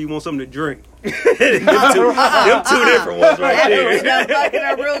water or do you want something to drink? them two different ones right there. Fucking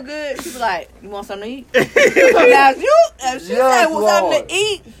her real good. She be like, you want something to eat? Now, if she said want something to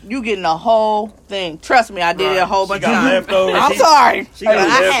eat, you getting the whole thing. Trust me, I did it a whole bunch of times. I'm sorry. She got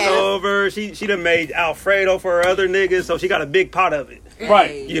leftovers. She done made Alfredo for her other niggas, so she got a big pot of it.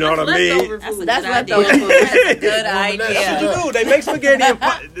 Right. You know what I mean? That's leftover food. That's a good idea. That's what you do. They make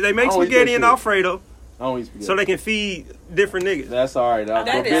spaghetti and Alfredo. So they can feed different niggas. That's all right. I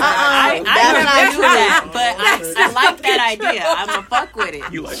don't do that, but I like that idea. I'm gonna fuck with it.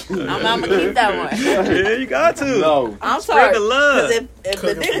 You like? I'm gonna keep that one. Yeah, you got to. No. I'm sorry. The love. If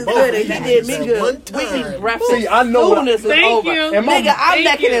the nigga's good and he did me good, we eat breakfast. See, I know soon as it's over. Nigga, I'm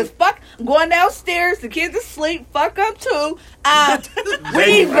naked as fuck. Going downstairs, the kids asleep. Fuck up too.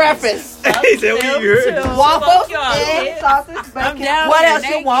 We eat breakfast. He said we eat waffles, eggs, sausage, bacon. What else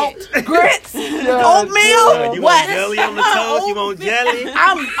you want? Grits, oatmeal. You What? want jelly on the toast? You want jelly?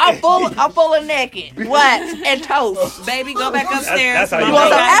 I'm full of naked. What? And toast. Baby, go back upstairs. That's how You want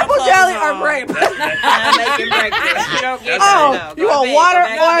some apple jelly or grape? I'm making breakfast. You don't get Oh, you want water,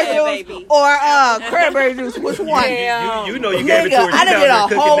 orange juice, or cranberry juice? Which one? You know you gave it to her. I done get a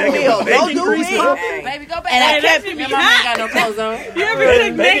whole meal. Don't do me. Baby, go back. And I kept my mom ain't got no clothes on. You ever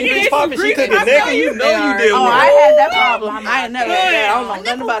took Bacon grease popping. She took it naked. You know you did. Oh, I had that problem. I ain't never had that. I don't know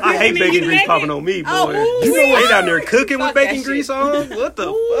nothing about that. I hate bacon grease popping on me, boy. They down there cooking with bacon grease on? What the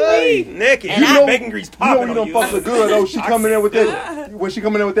fuck? Naked. You know, bacon grease you popping know on you you. don't fuck so good though. She coming in with that when she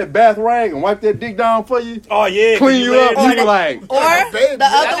coming in with that bath rag and wipe that dick down for you. Oh yeah. Clean you up. You be like, Or the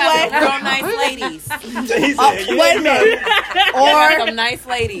other way. Real nice ladies. He said, Wait a minute. Or some nice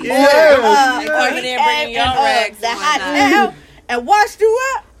ladies. yeah. They coming in bringing your rags. The hot towel and washed you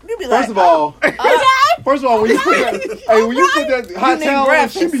up. You be like, First of all, when you put that hot need towel on,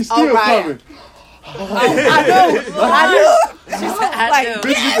 breakfast. she be still Alright. coming. I do. Like,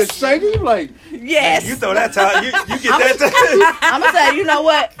 Bitch get that shaky, like yes. you throw that towel. You get that towel. I'm gonna say, you know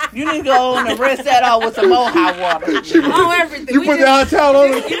what? You need to go on and rinse that off with some more hot water. Everything. you put that hot towel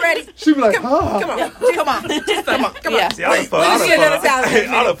on her. You ready? She be like, Come on. Yeah. See,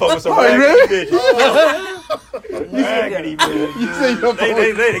 I done fuck with some Oh, raggedy really? bitches. Raggedy bitches. You say your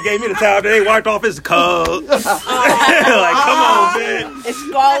They gave me the towel. They wiped off his cup. Like, come on, man. It's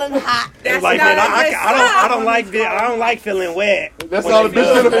scalding hot. It's like, man, I don't like this. I don't like feeling wet. That's all the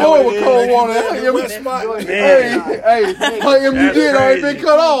bitch in the floor with cold water. Hey, her MUD already been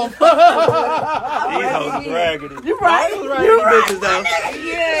cut off. These hoes is raggedy. You right. Those raggedy bitches, though.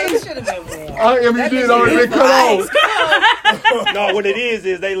 Yeah, you should have been warm. Her MUD already been cut off. No, what it is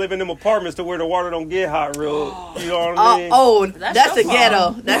they live in them apartments to where the water don't get hot real. You know what I mean? That's a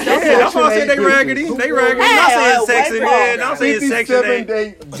ghetto. That's your Yeah, that's why I said they raggedy. They raggedy. I'm not saying sexy, man. I'm saying Section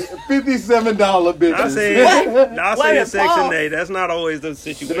 8. $57 bitches. I say Section 8. That's not always the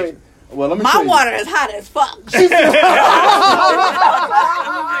situation. Well, let me My tell you. water is hot as fuck.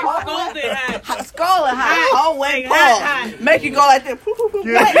 Scalding hot. Oh, wait, pause. Make you go like this. Wait, put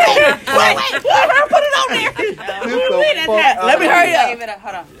it on there. Let me hurry up.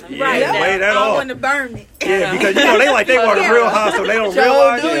 Hold on. Yeah, wait that off. To burn it. Yeah, because you know they like they water real hot, so they don't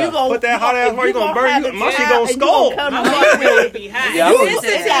realize. Put that hot ass water, you gonna burn. My shit gonna scald. Be hot. Yeah, We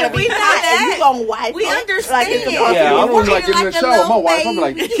know that. You gonna wipe. We understand. yeah, I'm gonna like getting in the shower with my wife. I'm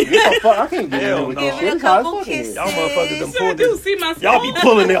like, what the fuck? I can't get in with this shit. It's hot as fuck in here. Y'all motherfuckers done I pulled do it. see my Y'all be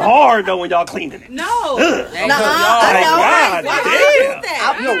pulling it hard though when y'all cleaning it. No. God damn.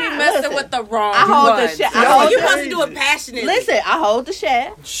 You be messing with the wrong I hold the ones. shit. You supposed to do it passionately. Listen, I hold the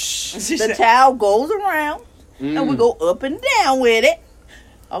shaft. The towel goes around, and we go up and down with it.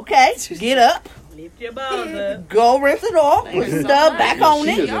 Okay, get up, Lift your balls up. go rinse it off, put the stuff back on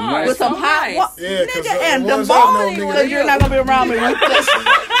She it is a nice with some hot water. Yeah, Nigga, and the balls, because you're not gonna be around me with this.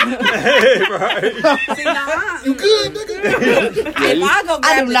 You good, nigga? If I go grab I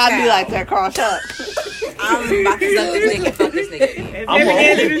do the not towel, be like that, Carl. Shut up. I'm about to suck this nigga. Fuck this nigga. I'm on. Like, I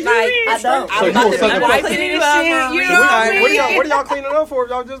don't. So you gonna suck it wiping up? it and shit. You know what I mean? What are y'all cleaning up for if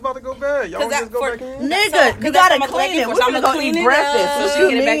y'all just about to go bed? Y'all Cause just go back in? Nigga, you gotta clean it. We're gonna go eat breakfast. So What she you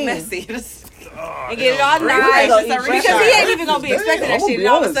get it back mean? messy. And get it all nice. gonna eat Because breakfast. he ain't even gonna be expecting that I'm shit. And gonna be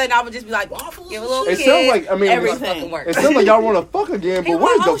all of a honest. sudden, I would just be like, give a little It kid. sounds like, I mean, everything. it sounds like y'all want to fuck again, He but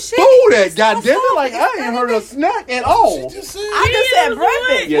want- where's the oh, shit. food at? Goddamn it! Like I ain't heard a snack at all. I just said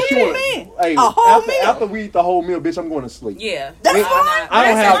breakfast. Yeah, What she do you want. mean? Hey, A whole meal? after we eat the whole meal, bitch, I'm going to sleep. Yeah. That's I'm fine. not- I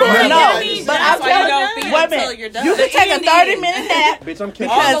don't that's have fine. nothing. No, but I'm That's why you telling don't feed you, wait a until you're minute. done. You can take a 30-minute nap Bitch, I'm All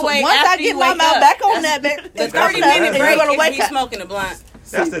because the way once I after get you my wake mouth up. back on that bitch, The it's gonna 30-minute you're break gonna is wake me up. smoking a blunt.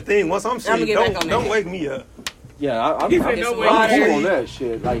 That's the thing. Once I'm I'ma asleep, get back on don't that. wake me up. Yeah, I'm He said cool no on that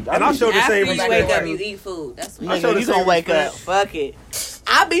shit. Like, And I showed the After same you respect. wake up, you eat food. That's what Nigga, you gonna wake up. respect. Fuck it.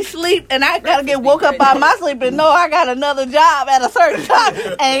 I be sleep and I gotta get woke up by my sleep and know I got another job at a certain time.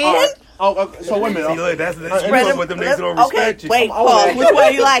 And so wait a minute. See, look, that's you fuck with them niggas who don't respect you. wait, pause. Which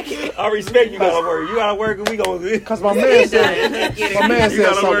way you like it? I respect you gotta work. You gotta work and we gonna Because my man said you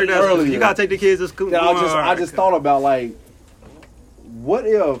gotta work. earlier. You gotta take the kids to school. that I just thought about, like, what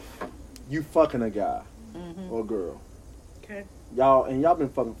if you fucking a guy or a girl? Okay. Y'all been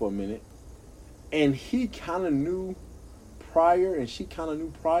fucking for a minute, and he kind of knew prior, and she kind of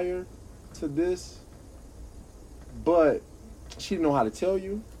knew prior to this, but she didn't know how to tell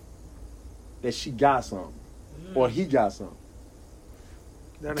you that she got something or he got something.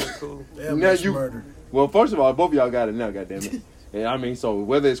 That ain't cool. Now you murdered. Well, first of all, both of y'all got it now. Goddammit. Yeah, I mean, so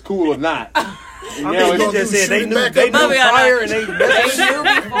whether it's cool or not, I mean, you just said they knew prior and they knew before.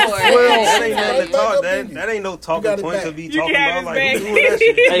 That ain't nothing to talk. That ain't no talking point to be talking about. Like, who doing that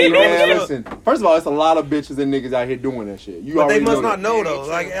shit? Hey man, listen. First of all, it's a lot of bitches and niggas out here doing that shit. But they must not know though.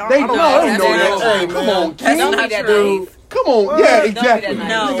 Like, They I know don't that. Hey, come on, That's not King. that naive. Come on, yeah, exactly.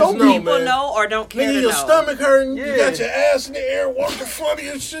 No, Don't people be. know or don't care Nigga, to your know. stomach hurting. Yeah. You got your ass in the air, walking funny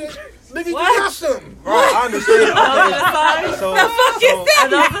and shit. Nigga, you What? got something. Right, I understand. Are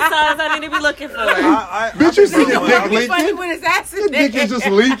those the signs I need to be looking for? Bitch, you see your dick Funny leaking? when his ass Your in dick is just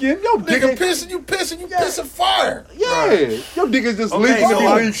leaking. Your dick Nigga is, you pissing fire. yeah. Your dick is just Okay, leaking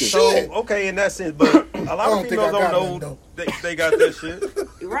and so, leaking. so okay in that sense, but a lot of females don't know they got that shit.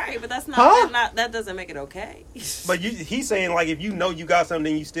 Right, but that's Huh? that doesn't make it okay. But he's saying like if you know you got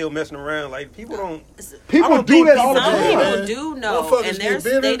something, you still messing around. Like people don't. People don't do think that all the Some time. people do know, Motherfuckers and get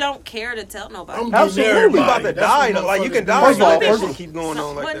bitter. they don't care to tell nobody. I'm Absolutely. You about to die though. Like you can die. First of all, That first shit of- keep going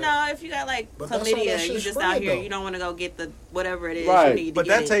on like But that. no, if you got like But that's how that chlamydia, shit you just spread, out here, though. you don't want to go get the whatever it is Right. you need But to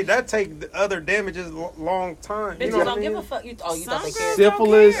that get take the other damages long time. You Bitches know what I don't mean? give a fuck. You thought they Some cared. girls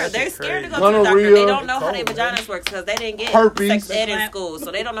Syphilis, don't care. They're scared to go gonorrhea, to the doctor. They don't know how cold, their vaginas work because they didn't get herpes. sex ed in school,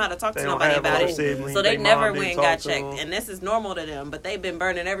 so they don't know how to talk They to don't nobody have about older it. siblings. So they They never mom went didn't and got talk to checked, them. and this is normal to them. But they've been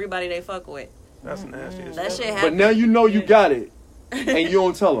burning everybody they fuck with. That's nasty. as That fuck. shit But happens. now you know you got it, and you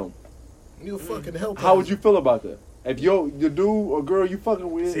don't tell them. You fucking help. How would you feel about that? If your dude or girl you fucking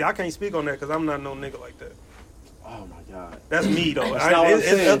with? See, I can't speak on that because I'm not no nigga like that. Oh my god. That's me though. That's not what I'm It's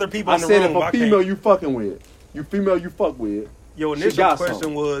saying. other people I in the said room. if a I female can't. you fucking with, you fuck with. Your she initial got question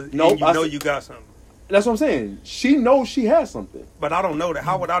something. was, Nope, you I know said- you got something, That's what I'm saying. She knows she has something. but I don't know that.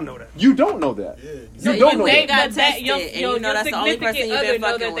 How would I know that? You don't know that. Yeah. You don't know ain't that. got But that- tested, your- and your- you know your that's the only person significant you've other been know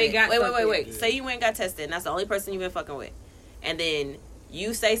fucking that they with. got Wait. something. Say you ain't got tested, and that's the only person you've been fucking with, and then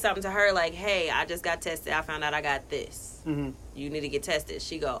you say something to her like, "Hey, I just got tested. I found out I got this. Mm-hmm. You need to get tested."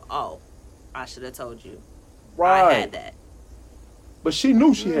 She go, "Oh, I should have told you. Right. I had that." But she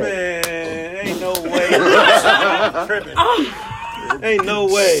knew she had it. Man, ain't no way. Tripping. Ain't no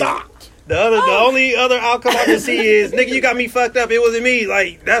way. The only other outcome I can see is, nigga, you got me fucked up. It wasn't me.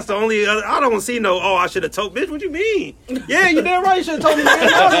 Like, that's the only other. I don't see no, I should have told. Bitch, what you mean? Yeah, you damn right you should have told me. Man,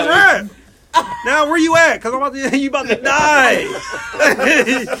 that was right. Now, where you at? Because you about to die.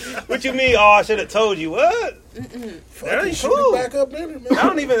 What you mean? I should have told you. What? That ain't cool. Back up in it, man.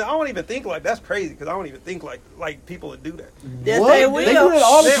 I don't even think like that's crazy because I don't even think like people would do that. Yes, What? they will. They do it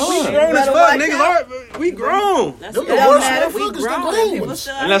all the Man, we time. grown as Better fuck, watch niggas. out. We grown. That's Them it the don't worst matter. We motherfuckers, the grown. grown People ones.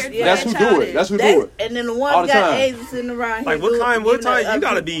 still And out here that's who do it. That's who do it. And then the All ones the got time. AIDS sitting around Like here. what time? You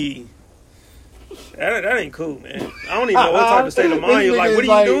gotta be. That ain't cool, man. I don't even know what type of state of mind you're like. What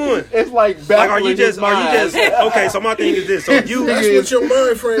are you doing? It's like Like, are you backwards just? Okay, so my thing is this. So you. That's what your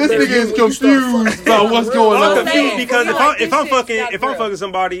mind frame. This better nigga be is when you start confused fucking about what's real going life. on. I'm confused because You're if like, I'm this shit's fucking not real.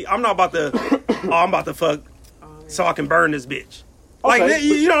 somebody, I'm not about to. I'm about to fuck, so I can burn this bitch. Like Okay,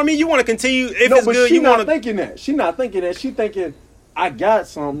 you know what I mean? You want to continue if No, it's but good. she You not want to. thinking that. She not thinking that. She thinking, I got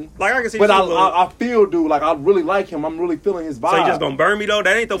something. Like I can see. But people- I feel, dude, like I really like him. I'm really feeling his vibe. So you just gonna burn me though?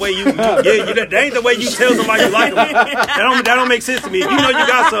 That ain't the way you that ain't the way you tell somebody you like them. That don't make sense to me. If you know you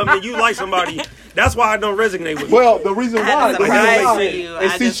got something and you like somebody, that's why I don't resonate with you. Well, the reason I had why, a the surprise reason why- for you.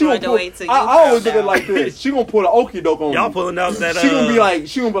 and I see, just she gonna wanted to pull. wait till you I always found look at it out. like this. She gonna pull the okie doke on Y'all me. pulling out that. She gonna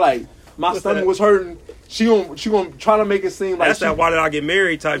be like, my what's stomach that? was hurting. She gonna try to make it seem like That's she, that. Why did I get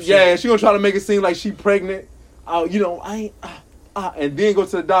married? Type shit. yeah, she gonna try to make it seem like she pregnant. You know, I ain't. And then go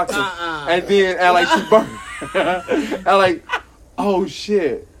to the doctor, and then act like she burned. Act like, oh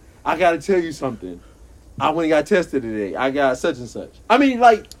shit, I gotta tell you something. I went and got tested today. I got such and such. I mean,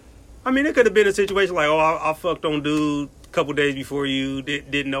 like, I mean, it could have been a situation like, I fucked on dude couple days before you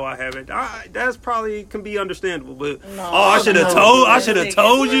didn't know I have it. That's probably can be understandable. But I should have told. I should have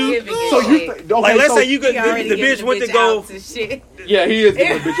told you. So you like let's say you could the bitch went to go. Yeah, he is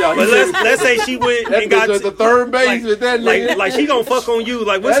giving the bitch out. But let's say she went and got the third base with that nigga. Like she gonna fuck on you.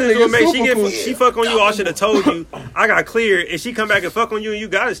 Like what's this gonna make? She fuck on you. I should have told you. I got cleared, and she come back and fuck on you, and you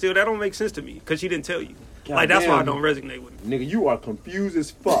got it still. That don't make sense to me because she didn't tell you. God like that's damn. why I don't resonate with it. Nigga, you are confused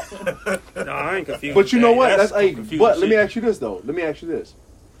as fuck. No, I ain't confused. But you know what? That's confusing but let me shit. ask you this though. Let me ask you this.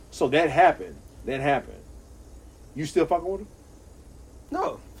 So that happened. You still fucking with her?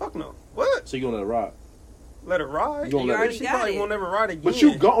 No, fuck no. What? So you gonna let it ride? Let it ride? You gonna let it? She probably won't never ride again. But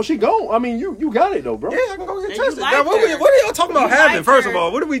you go. She go. I mean, you got it though, bro. Yeah, I can go get tested. Now, what are y'all talking about having? First of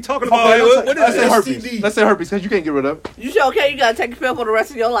all, what are we talking about? Okay, What let's is say this? herpes. Let's say herpes because you can't get rid of it. You sure okay? You gotta take a pill for the rest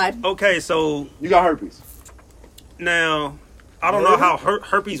of your life. Okay, so you got herpes. Now, I don't know how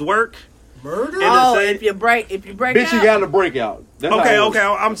herpes work. Murder? Oh, if you break bitch, out. you got a breakout. Okay.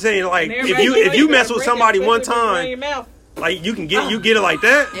 I'm saying like if you mess with somebody one time, like you get it like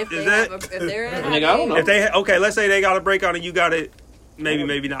that. Is that? If they're I don't know. If they let's say they got a breakout and you got it,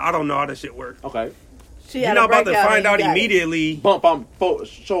 maybe not. I don't know how that shit works. Okay. You're not about to find out immediately. Bump,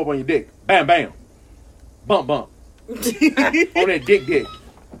 show up on your dick. Bam, bam. Bump. On that dick.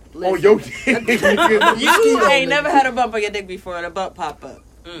 Listen. On your dick. You ain't never had a bump on your dick before and a bump pop up.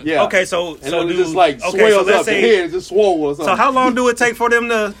 Yeah. Okay, so it just like swells up. The head is just swole or something. So how long do it take for them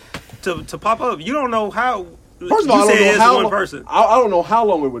to pop up? You don't know how. First of all, I don't know how one long, person. I don't know how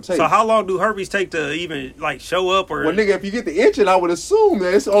long it would take. So how long do herpes take to even like show up? Or well, nigga, if you get the itching, I would assume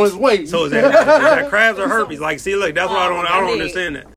that it's on its way. So is that crabs or herpes? Like, see, look, that's what I don't understand that.